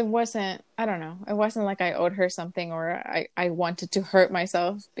 But it wasn't, I don't know. It wasn't like I owed her something or I wanted to hurt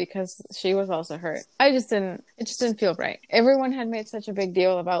myself because she was also hurt. It just didn't feel right. Everyone had made such a big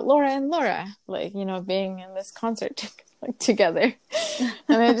deal about Laura and Laura, like, being in this concert like together.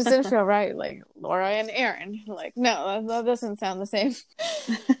 And it just didn't feel right. Like Laura and Aaron, like, no, that doesn't sound the same.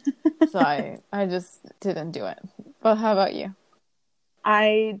 So I just didn't do it. But how about you?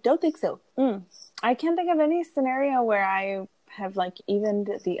 I don't think so. I can't think of any scenario where I have like evened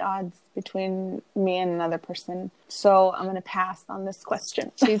the odds between me and another person. So I'm going to pass on this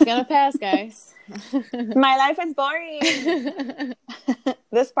question. She's going to pass, guys. My life is boring.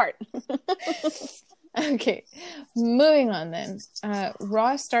 This part. Okay, moving on then.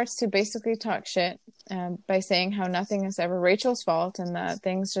 Ross starts to basically talk shit by saying how nothing is ever Rachel's fault and that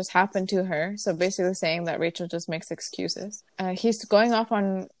things just happen to her. So basically saying that Rachel just makes excuses. He's going off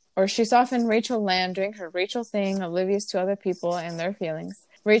on, or she's off in Rachel land doing her Rachel thing, oblivious to other people and their feelings.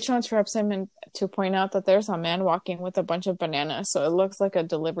 Rachel interrupts him to point out that there's a man walking with a bunch of bananas. So it looks like a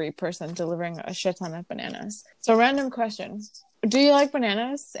delivery person delivering a shit ton of bananas. So random question. Do you like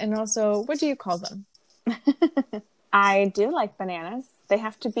bananas? And also, what do you call them? I do like bananas. They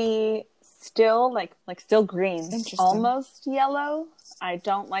have to be still like still green, almost yellow. I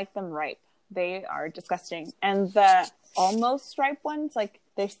don't like them ripe. They are disgusting. And the almost ripe ones, like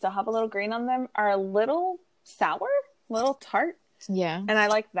they still have a little green on them, are a little sour, a little tart. Yeah. And I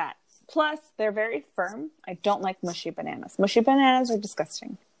like that. Plus, they're very firm. I don't like mushy bananas. Mushy bananas are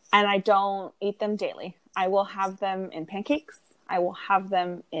disgusting. And I don't eat them daily. I will have them in pancakes. I will have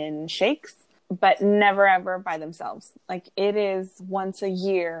them in shakes. But never ever by themselves. Like it is once a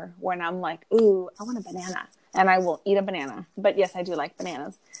year when I'm like, ooh, I want a banana. And I will eat a banana. But yes, I do like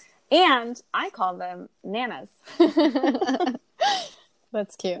bananas. And I call them nanas.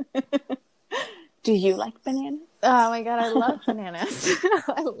 That's cute. Do you like bananas? Oh my God, I love bananas.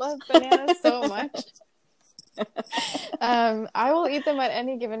 I love bananas so much. I will eat them at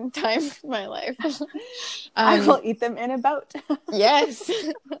any given time in my life. I will eat them in a boat. Yes.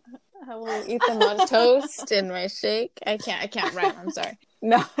 I will eat them on toast in my shake. I can't rhyme, I'm sorry.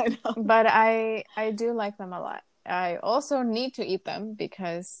 No, I know. But I do like them a lot. I also need to eat them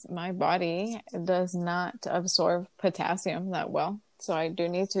because my body does not absorb potassium that well. So I do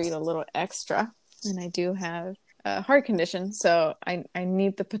need to eat a little extra. And I do have a heart condition, so I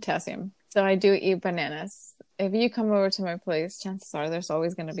need the potassium. So I do eat bananas. If you come over to my place, chances are there's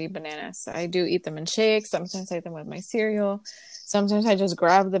always going to be bananas. I do eat them in shakes. Sometimes I eat them with my cereal. Sometimes I just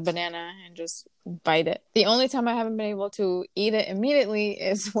grab the banana and just bite it. The only time I haven't been able to eat it immediately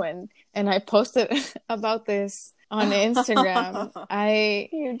is when, and I posted about this on Instagram.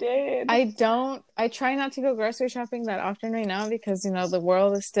 You did. I try not to go grocery shopping that often right now because, you know, the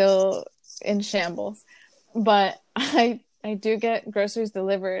world is still in shambles. But I do get groceries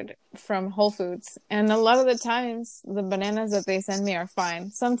delivered from Whole Foods. And a lot of the times, the bananas that they send me are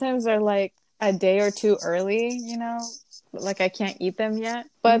fine. Sometimes they're like a day or two early, you know, like I can't eat them yet.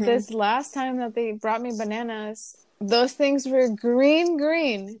 But this last time that they brought me bananas, those things were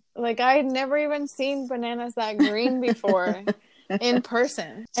green. Like I had never even seen bananas that green before in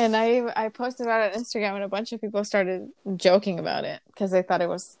person. And I posted about it on Instagram and a bunch of people started joking about it because they thought it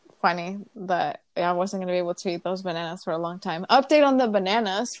was funny that I wasn't going to be able to eat those bananas for a long time. Update on the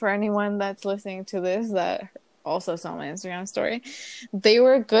bananas for anyone that's listening to this that also saw my Instagram story. They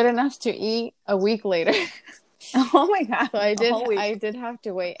were good enough to eat a week later. Oh my God. So I did have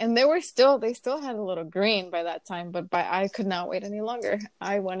to wait. And they still had a little green by that time, but I could not wait any longer.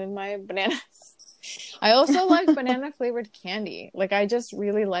 I wanted my bananas. I also like banana flavored candy. Like I just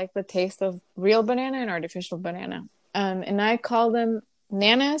really like the taste of real banana and artificial banana. And I call them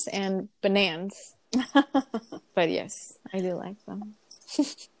nanas and bananas. But yes, I do like them.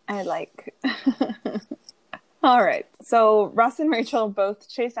 I like. All right. So Ross and Rachel both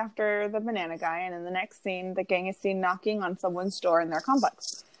chase after the banana guy, and in the next scene, the gang is seen knocking on someone's door in their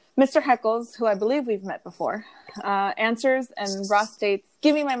complex. Mr. Heckles, who I believe we've met before, answers, and Ross states,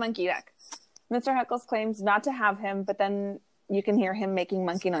 "Give me my monkey back." Mr. Heckles claims not to have him, but then you can hear him making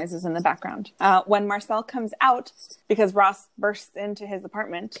monkey noises in the background. When Marcel comes out, because Ross bursts into his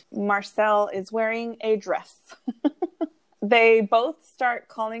apartment, Marcel is wearing a dress. They both start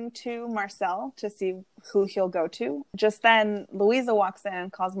calling to Marcel to see who he'll go to. Just then, Louisa walks in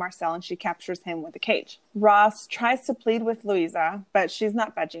and calls Marcel, and she captures him with a cage. Ross tries to plead with Louisa, but she's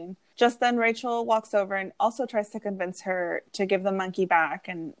not budging. Just then, Rachel walks over and also tries to convince her to give the monkey back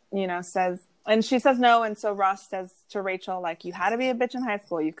and, you know, says, and she says no. And so Ross says to Rachel, like, you had to be a bitch in high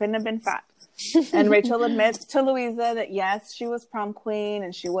school. You couldn't have been fat. And Rachel admits to Louisa that, yes, she was prom queen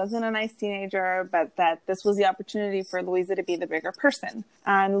and she wasn't a nice teenager, but that this was the opportunity for Louisa to be the bigger person.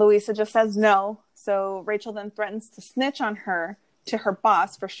 And Louisa just says no. So Rachel then threatens to snitch on her to her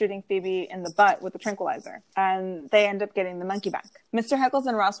boss for shooting Phoebe in the butt with a tranquilizer. And they end up getting the monkey back. Mr. Heckles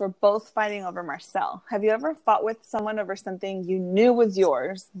and Ross were both fighting over Marcel. Have you ever fought with someone over something you knew was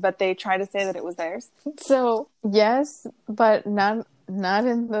yours, but they try to say that it was theirs? So, yes, but not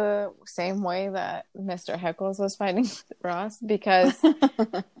in the same way that Mr. Heckles was fighting Ross, because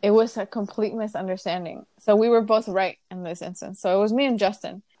it was a complete misunderstanding. So we were both right in this instance. So it was me and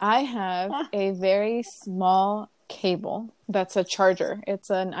Justin. I have a very small cable that's a charger. It's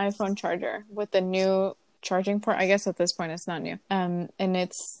an iPhone charger with a new charging port. I guess at this point it's not new. And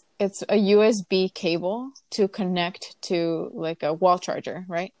it's a USB cable to connect to like a wall charger,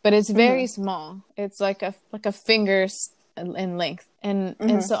 right? But it's very small. It's like a finger's in length.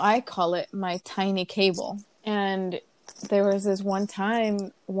 And so I call it my tiny cable. And there was this one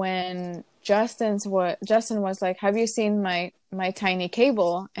time when Justin was like, "Have you seen my tiny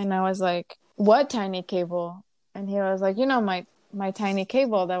cable?" And I was like, "What tiny cable?" And he was like, "You know, my tiny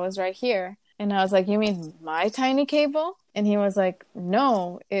cable that was right here." And I was like, "You mean my tiny cable?" And he was like,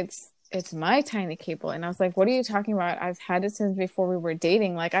 "No, it's my tiny cable." And I was like, "What are you talking about? I've had it since before we were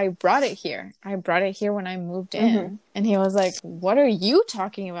dating. Like, I brought it here. I brought it here when I moved in." And he was like, "What are you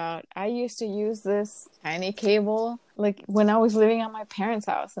talking about? I used to use this tiny cable like when I was living at my parents'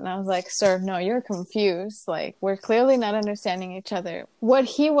 house." And I was like, "Sir, no, you're confused. Like, we're clearly not understanding each other." What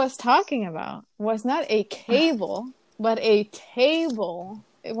he was talking about was not a cable, but a table.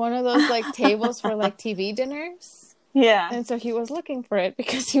 One of those like tables for like TV dinners. Yeah. And so he was looking for it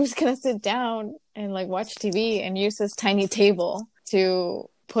because he was going to sit down and like watch TV and use this tiny table to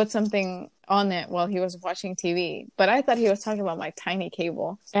put something on it while he was watching TV. But I thought he was talking about my tiny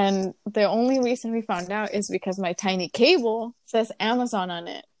cable. And the only reason we found out is because my tiny cable says Amazon on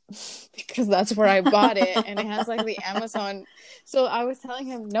it. Because that's where I bought it, and it has like the Amazon. So I was telling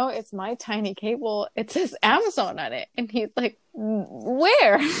him, no, it's my tiny cable. It says Amazon on it. And he's like,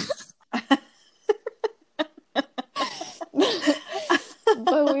 where?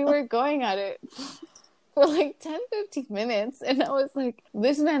 But we were going at it for like 10-15 minutes, and I was like,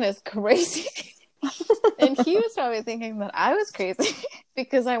 this man is crazy. And he was probably thinking that I was crazy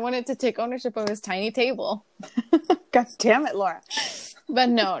because I wanted to take ownership of his tiny table. God damn it, Laura. But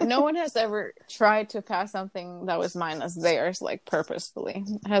no one has ever tried to pass something that was mine as theirs, like purposefully.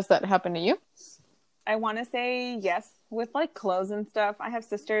 Has that happened to you? I want to say yes, with like clothes and stuff. I have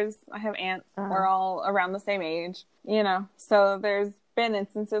sisters, I have aunts. We're all around the same age, you know. So there's been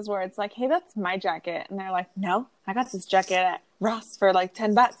instances where it's like, hey, that's my jacket. And they're like, no, I got this jacket at Ross for like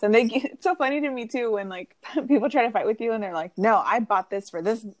 $10. And it's so funny to me too when like people try to fight with you and they're like, no, I bought this for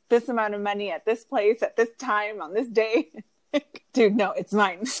this amount of money at this place at this time on this day. Dude, no, it's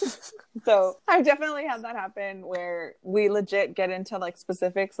mine. So I've definitely had that happen where we legit get into like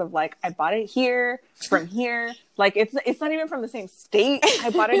specifics of like, I bought it here from here. Like it's not even from the same state. I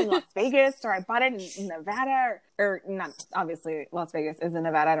bought it in Las Vegas, or I bought it in Nevada, or not. Obviously Las Vegas is in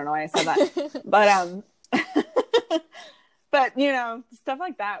Nevada. I don't know why I said that, but but you know, stuff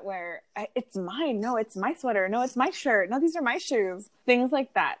like that where it's mine. No, it's my sweater. No, it's my shirt. No, these are my shoes. Things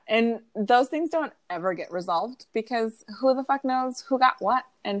like that. And those things don't ever get resolved because who the fuck knows who got what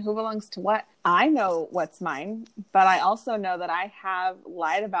and who belongs to what. I know what's mine, but I also know that I have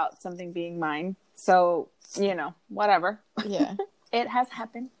lied about something being mine. So, you know, whatever. Yeah. It has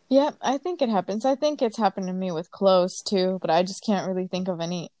happened. Yeah, I think it happens. I think it's happened to me with clothes too, but I just can't really think of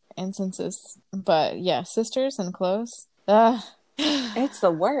any instances. But yeah, sisters and clothes. It's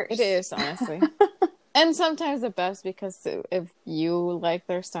the worst. It is, honestly. And sometimes the best because if you like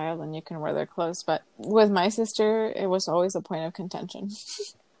their style, then you can wear their clothes. But with my sister, it was always a point of contention.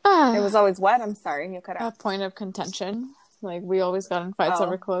 It was always what? I'm sorry, you cut out. A point of contention. Like, we always got in fights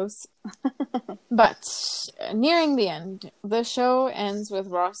over clothes. But nearing the end, the show ends with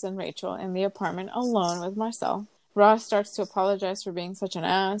Ross and Rachel in the apartment alone with Marcel. Ross starts to apologize for being such an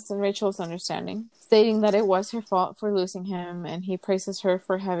ass, and Rachel is understanding, stating that it was her fault for losing him, and he praises her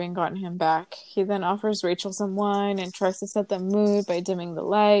for having gotten him back. He then offers Rachel some wine and tries to set the mood by dimming the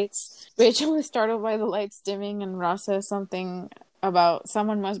lights. Rachel is startled by the lights dimming, and Ross says something about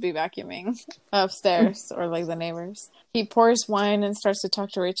someone must be vacuuming upstairs, or like the neighbors. He pours wine and starts to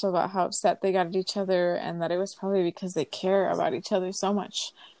talk to Rachel about how upset they got at each other, and that it was probably because they care about each other so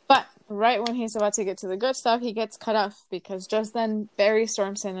much. But right when he's about to get to the good stuff, he gets cut off because just then Barry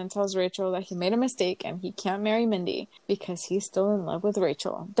storms in and tells Rachel that he made a mistake and he can't marry Mindy because he's still in love with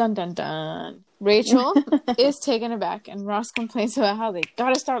Rachel. Dun dun dun. Rachel is taken aback, and Ross complains about how they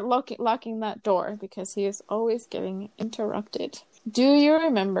gotta start locking that door because he is always getting interrupted. Do you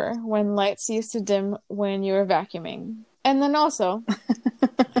remember when lights used to dim when you were vacuuming? And then also,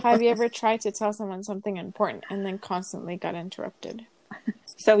 have you ever tried to tell someone something important and then constantly got interrupted?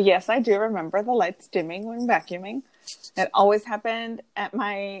 So yes, I do remember the lights dimming when vacuuming. It always happened at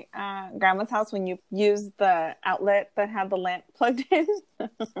my grandma's house when you used the outlet that had the lamp plugged in.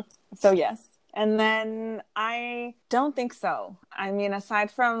 So yes. And then I don't think so. I mean, aside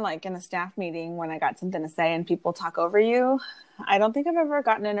from like in a staff meeting when I got something to say and people talk over you, I don't think I've ever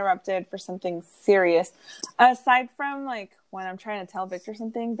gotten interrupted for something serious. Aside from like when I'm trying to tell Victor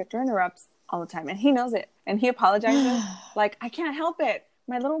something, Victor interrupts all the time and he knows it and he apologizes. Like, I can't help it.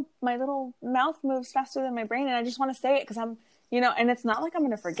 My little mouth moves faster than my brain and I just want to say it because I'm, you know, and it's not like I'm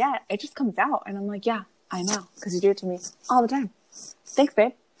going to forget. It just comes out and I'm like, yeah, I know, because you do it to me all the time. Thanks,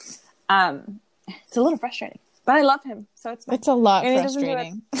 babe. It's a little frustrating, but I love him, so it's fine. It's a lot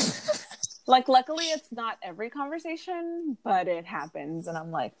frustrating. Like, luckily, it's not every conversation, but it happens, and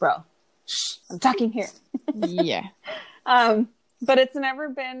I'm like, bro, shh, I'm talking here. Yeah. But it's never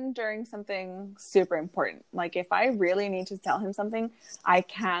been during something super important. Like, if I really need to tell him something, I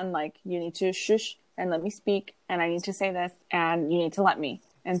can, like, you need to shush and let me speak, and I need to say this, and you need to let me.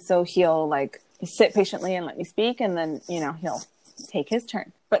 And so he'll, like, sit patiently and let me speak, and then, you know, he'll take his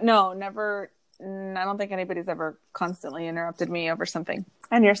turn. But no, never, I don't think anybody's ever constantly interrupted me over something.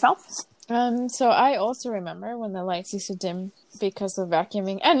 And yourself? So I also remember when the lights used to dim because of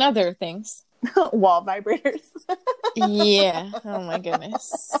vacuuming and other things. Wall vibrators. Yeah. Oh my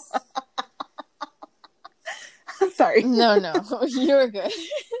goodness. Sorry. No, you're good.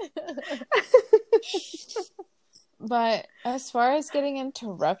 But as far as getting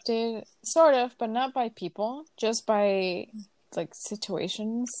interrupted, sort of, but not by people, just by like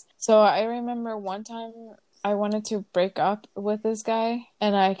situations. So I remember one time I wanted to break up with this guy,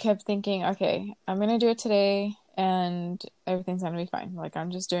 and I kept thinking, okay, I'm gonna do it today, and everything's gonna be fine. Like,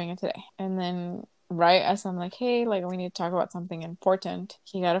 I'm just doing it today. And then right as I'm like, hey, like, we need to talk about something important,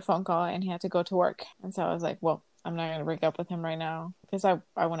 he got a phone call and he had to go to work. And so I was like, well, I'm not gonna break up with him right now because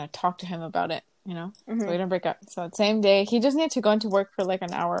I want to talk to him about it, you know? So we didn't break up. So the same day, he just needed to go into work for like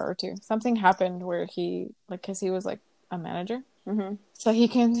an hour or two. Something happened where he, like, because he was like a manager. So he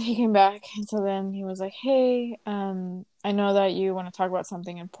came back, and so then he was like, hey, I know that you want to talk about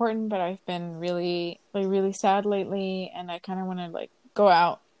something important, but I've been really sad lately, and I kind of want to like go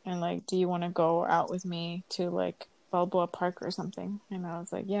out, and like, do you want to go out with me to like Balboa Park or something? And I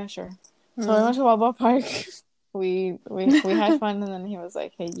was like, yeah, sure. So I went to Balboa Park. We had fun, and then he was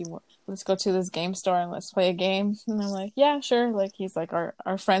like, hey, let's go to this game store and let's play a game. And I'm like, yeah, sure. Like, he's like,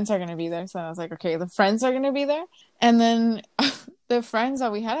 our friends are gonna be there. So I was like, okay, the friends are gonna be there. And then the friends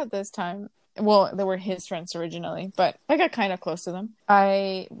that we had at this time, well, they were his friends originally, but I got kind of close to them.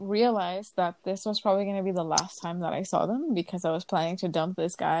 I realized that this was probably going to be the last time that I saw them because I was planning to dump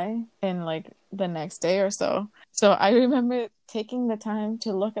this guy in like the next day or so. So I remember taking the time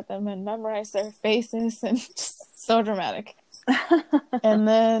to look at them and memorize their faces, and just so dramatic. And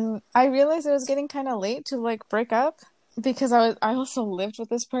then I realized it was getting kind of late to like break up, because I also lived with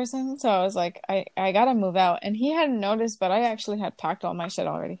this person, so I was like, I gotta move out. And he hadn't noticed, but I actually had packed all my shit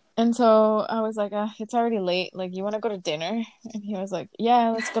already. And so I was like, it's already late, like, you want to go to dinner? And he was like, yeah,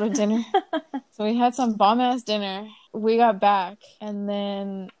 let's go to dinner. So we had some bomb ass dinner. We got back, and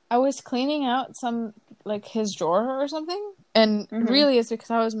then I was cleaning out some, like, his drawer or something, and really it's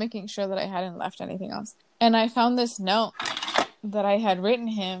because I was making sure that I hadn't left anything else. And I found this note that I had written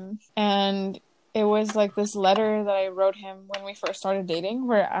him, and it was like this letter that I wrote him when we first started dating,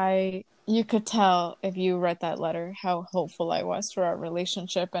 where you could tell if you read that letter how hopeful I was for our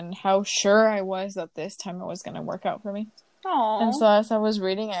relationship and how sure I was that this time it was going to work out for me. Aww. And so as I was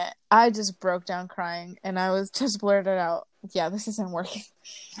reading it, I just broke down crying, and I was just blurted out, yeah, this isn't working.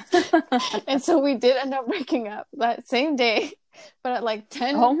 And so we did end up breaking up that same day, but at like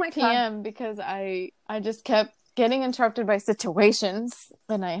 10 p.m. because I just kept getting interrupted by situations,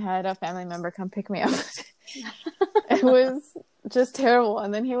 and I had a family member come pick me up. It was just terrible.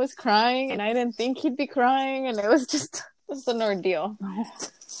 And then he was crying, and I didn't think he'd be crying, and it was just an ordeal.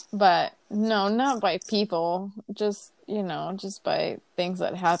 But no, not by people, just, just by things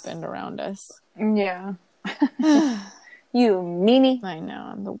that happened around us. Yeah. You meanie. I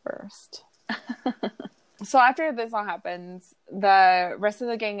know, I'm the worst. So after this all happens, the rest of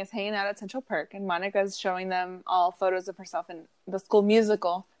the gang is hanging out at Central Park, and Monica's showing them all photos of herself in the School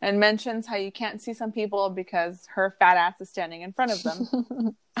Musical, and mentions how you can't see some people because her fat ass is standing in front of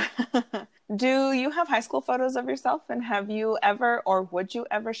them. Do you have high school photos of yourself, and have you ever, or would you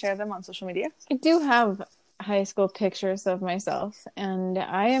ever, share them on social media? I do have high school pictures of myself, and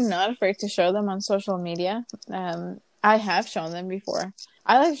I am not afraid to show them on social media. I have shown them before.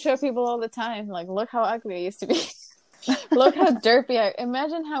 I like to show people all the time, like, look how ugly I used to be. Look how derpy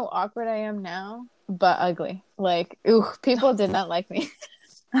imagine how awkward I am now, but ugly. Like, ooh, people did not like me.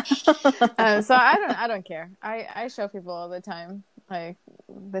 So I don't care. I show people all the time, like,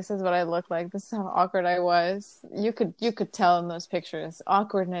 this is what I look like. This is how awkward I was. You could tell in those pictures.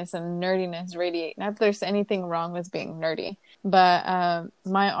 Awkwardness and nerdiness radiate. Not that there's anything wrong with being nerdy, but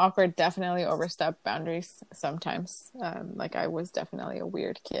my awkward definitely overstepped boundaries sometimes. Like, I was definitely a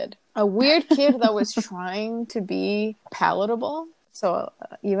weird kid. A weird kid that was trying to be palatable. So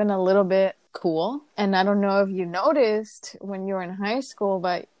even a little bit cool. And I don't know if you noticed when you were in high school,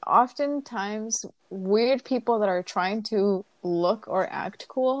 but oftentimes weird people that are trying to look or act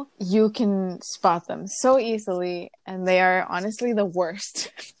cool, you can spot them so easily, and they are honestly the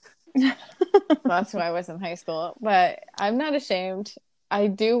worst. That's why I was in high school, but I'm not ashamed. I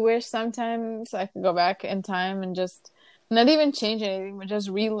do wish sometimes I could go back in time and just not even change anything, but just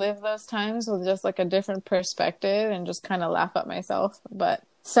relive those times with just like a different perspective and just kind of laugh at myself. But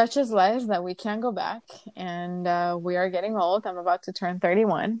such is life that we can't go back, and we are getting old. I'm about to turn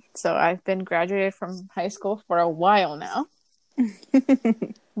 31, so I've been graduated from high school for a while now.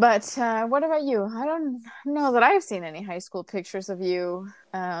 But what about you? I don't know that I've seen any high school pictures of you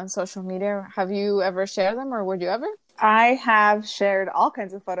on social media. Have you ever shared them, or would you ever? I have shared all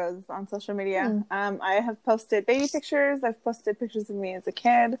kinds of photos on social media. I have posted baby pictures. I've posted pictures of me as a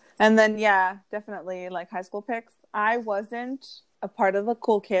kid. And then, yeah, definitely like high school pics. I wasn't a part of the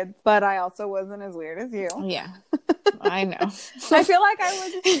cool kids, but I also wasn't as weird as you. Yeah, I know. I feel like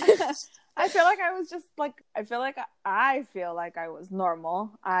I was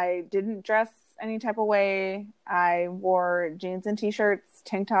normal. I didn't dress any type of way. I wore jeans and t-shirts,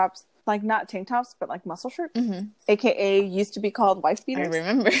 tank tops, like not tank tops, but like muscle shirts, aka used to be called wife beaters. I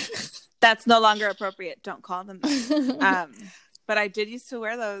remember. That's no longer appropriate. Don't call them that. But I did used to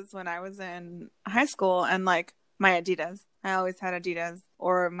wear those when I was in high school, and like my Adidas. I always had Adidas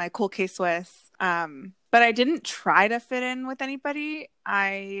or my cool K-Swiss. But I didn't try to fit in with anybody.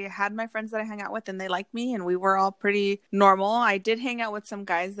 I had my friends that I hung out with and they liked me and we were all pretty normal. I did hang out with some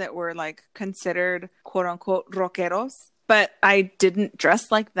guys that were like considered quote unquote rockeros, but I didn't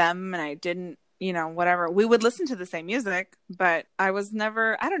dress like them and I didn't, you know, whatever. We would listen to the same music, but I was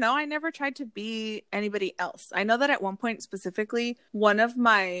never, I don't know, I never tried to be anybody else. I know that at one point specifically, one of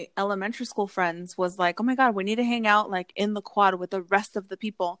my elementary school friends was like, oh my God, we need to hang out like in the quad with the rest of the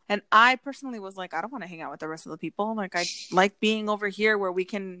people. And I personally was like, I don't want to hang out with the rest of the people. Like, I like being over here where we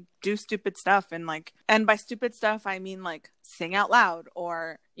can do stupid stuff. And like, and by stupid stuff, I mean like sing out loud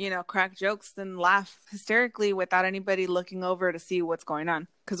or, you know, crack jokes and laugh hysterically without anybody looking over to see what's going on.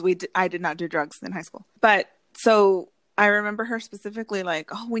 Because I did not do drugs in high school. But so I remember her specifically like,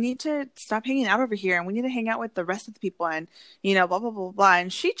 oh, we need to stop hanging out over here and we need to hang out with the rest of the people and, you know, blah, blah, blah, blah.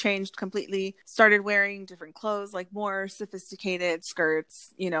 And she changed completely, started wearing different clothes, like more sophisticated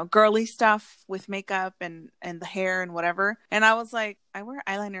skirts, you know, girly stuff with makeup and the hair and whatever. And I was like, I wear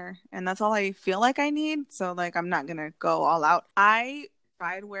eyeliner and that's all I feel like I need. So like, I'm not going to go all out. I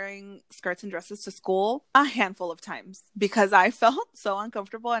tried wearing skirts and dresses to school a handful of times because I felt so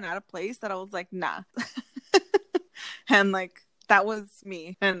uncomfortable and out of place that I was like, nah. And like, that was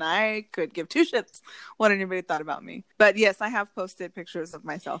me. And I could give two shits what anybody thought about me. But yes, I have posted pictures of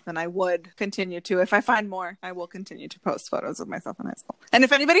myself and I would continue to. If I find more, I will continue to post photos of myself in high school. And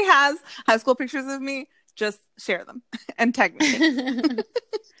if anybody has high school pictures of me, just share them and tag me.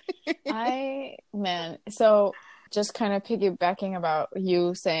 So just kind of piggybacking about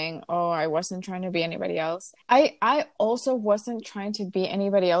you saying, oh, I wasn't trying to be anybody else. I also wasn't trying to be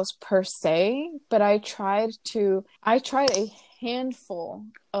anybody else per se, but I tried a handful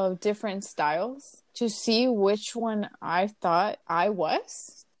of different styles to see which one I thought I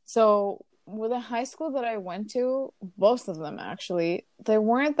was. So with the high school that I went to, both of them actually, there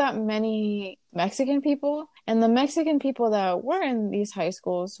weren't that many Mexican people. And the Mexican people that were in these high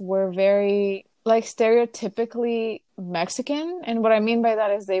schools were very like stereotypically Mexican. And what I mean by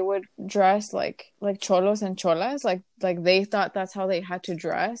that is they would dress like cholos and cholas, like they thought that's how they had to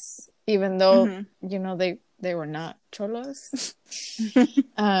dress, even though you know they were not cholos.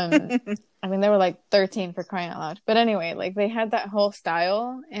 I mean, they were like 13 for crying out loud. But anyway, like they had that whole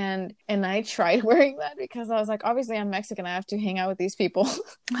style and I tried wearing that because I was like, obviously I'm Mexican. I have to hang out with these people.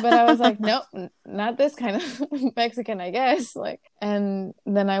 But I was like, nope, not this kind of Mexican, I guess. Like, and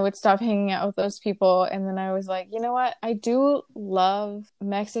then I would stop hanging out with those people. And then I was like, you know what? I do love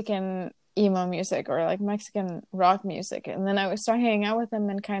Mexican emo music or like Mexican rock music, and then I would start hanging out with them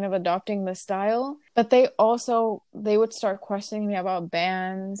and kind of adopting the style. But they would start questioning me about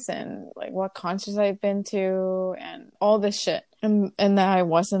bands and like what concerts I've been to and all this shit, and that I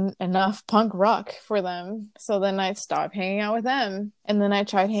wasn't enough punk rock for them. So then I stopped hanging out with them, and then I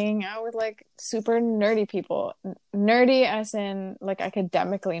tried hanging out with like super nerdy people, nerdy as in like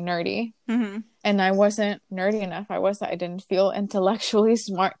academically nerdy. And I wasn't nerdy enough. I didn't feel intellectually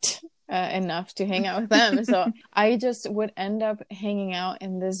smart enough to hang out with them. So I just would end up hanging out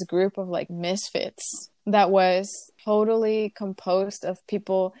in this group of like misfits that was totally composed of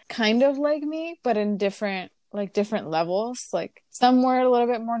people kind of like me, but in different levels. Like some were a little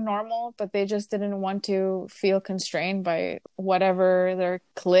bit more normal, but they just didn't want to feel constrained by whatever their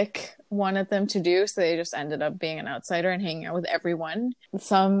clique wanted them to do. So they just ended up being an outsider and hanging out with everyone.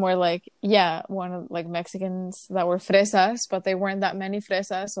 Some were like, one of like Mexicans that were fresas, but they weren't that many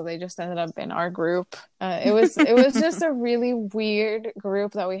fresas. So they just ended up in our group. It was just a really weird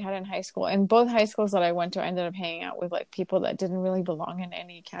group that we had in high school. And both high schools that I went to, I ended up hanging out with like people that didn't really belong in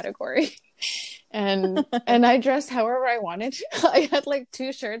any category. And I dressed however I wanted. I had like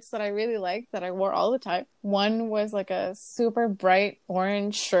two shirts that I really liked that I wore all the time. One was like a super bright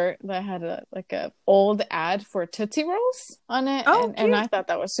orange shirt that had a old ad for Tootsie Rolls on it. And I thought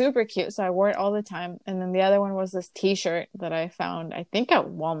that was super cute. So I wore it all the time. And then the other one was this t-shirt that I found, I think at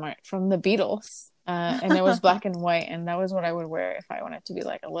Walmart, from the Beatles. And it was black and white. And that was what I would wear if I wanted to be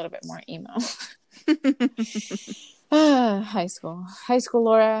like a little bit more emo. High school,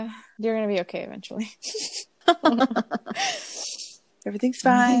 Laura, you're gonna be okay eventually. Everything's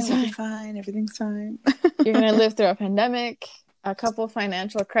fine. We'll be fine. Everything's fine. You're gonna live through a pandemic, a couple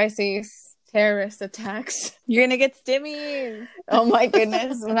financial crises, terrorist attacks. You're gonna get stimmies. Oh my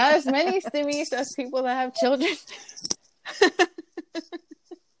goodness, not as many stimmies as people that have children.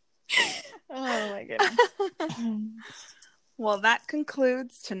 Oh my goodness. Well, that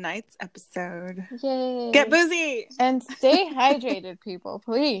concludes tonight's episode. Yay. Get boozy! And stay hydrated, people,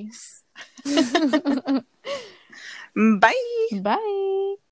 please. Bye! Bye!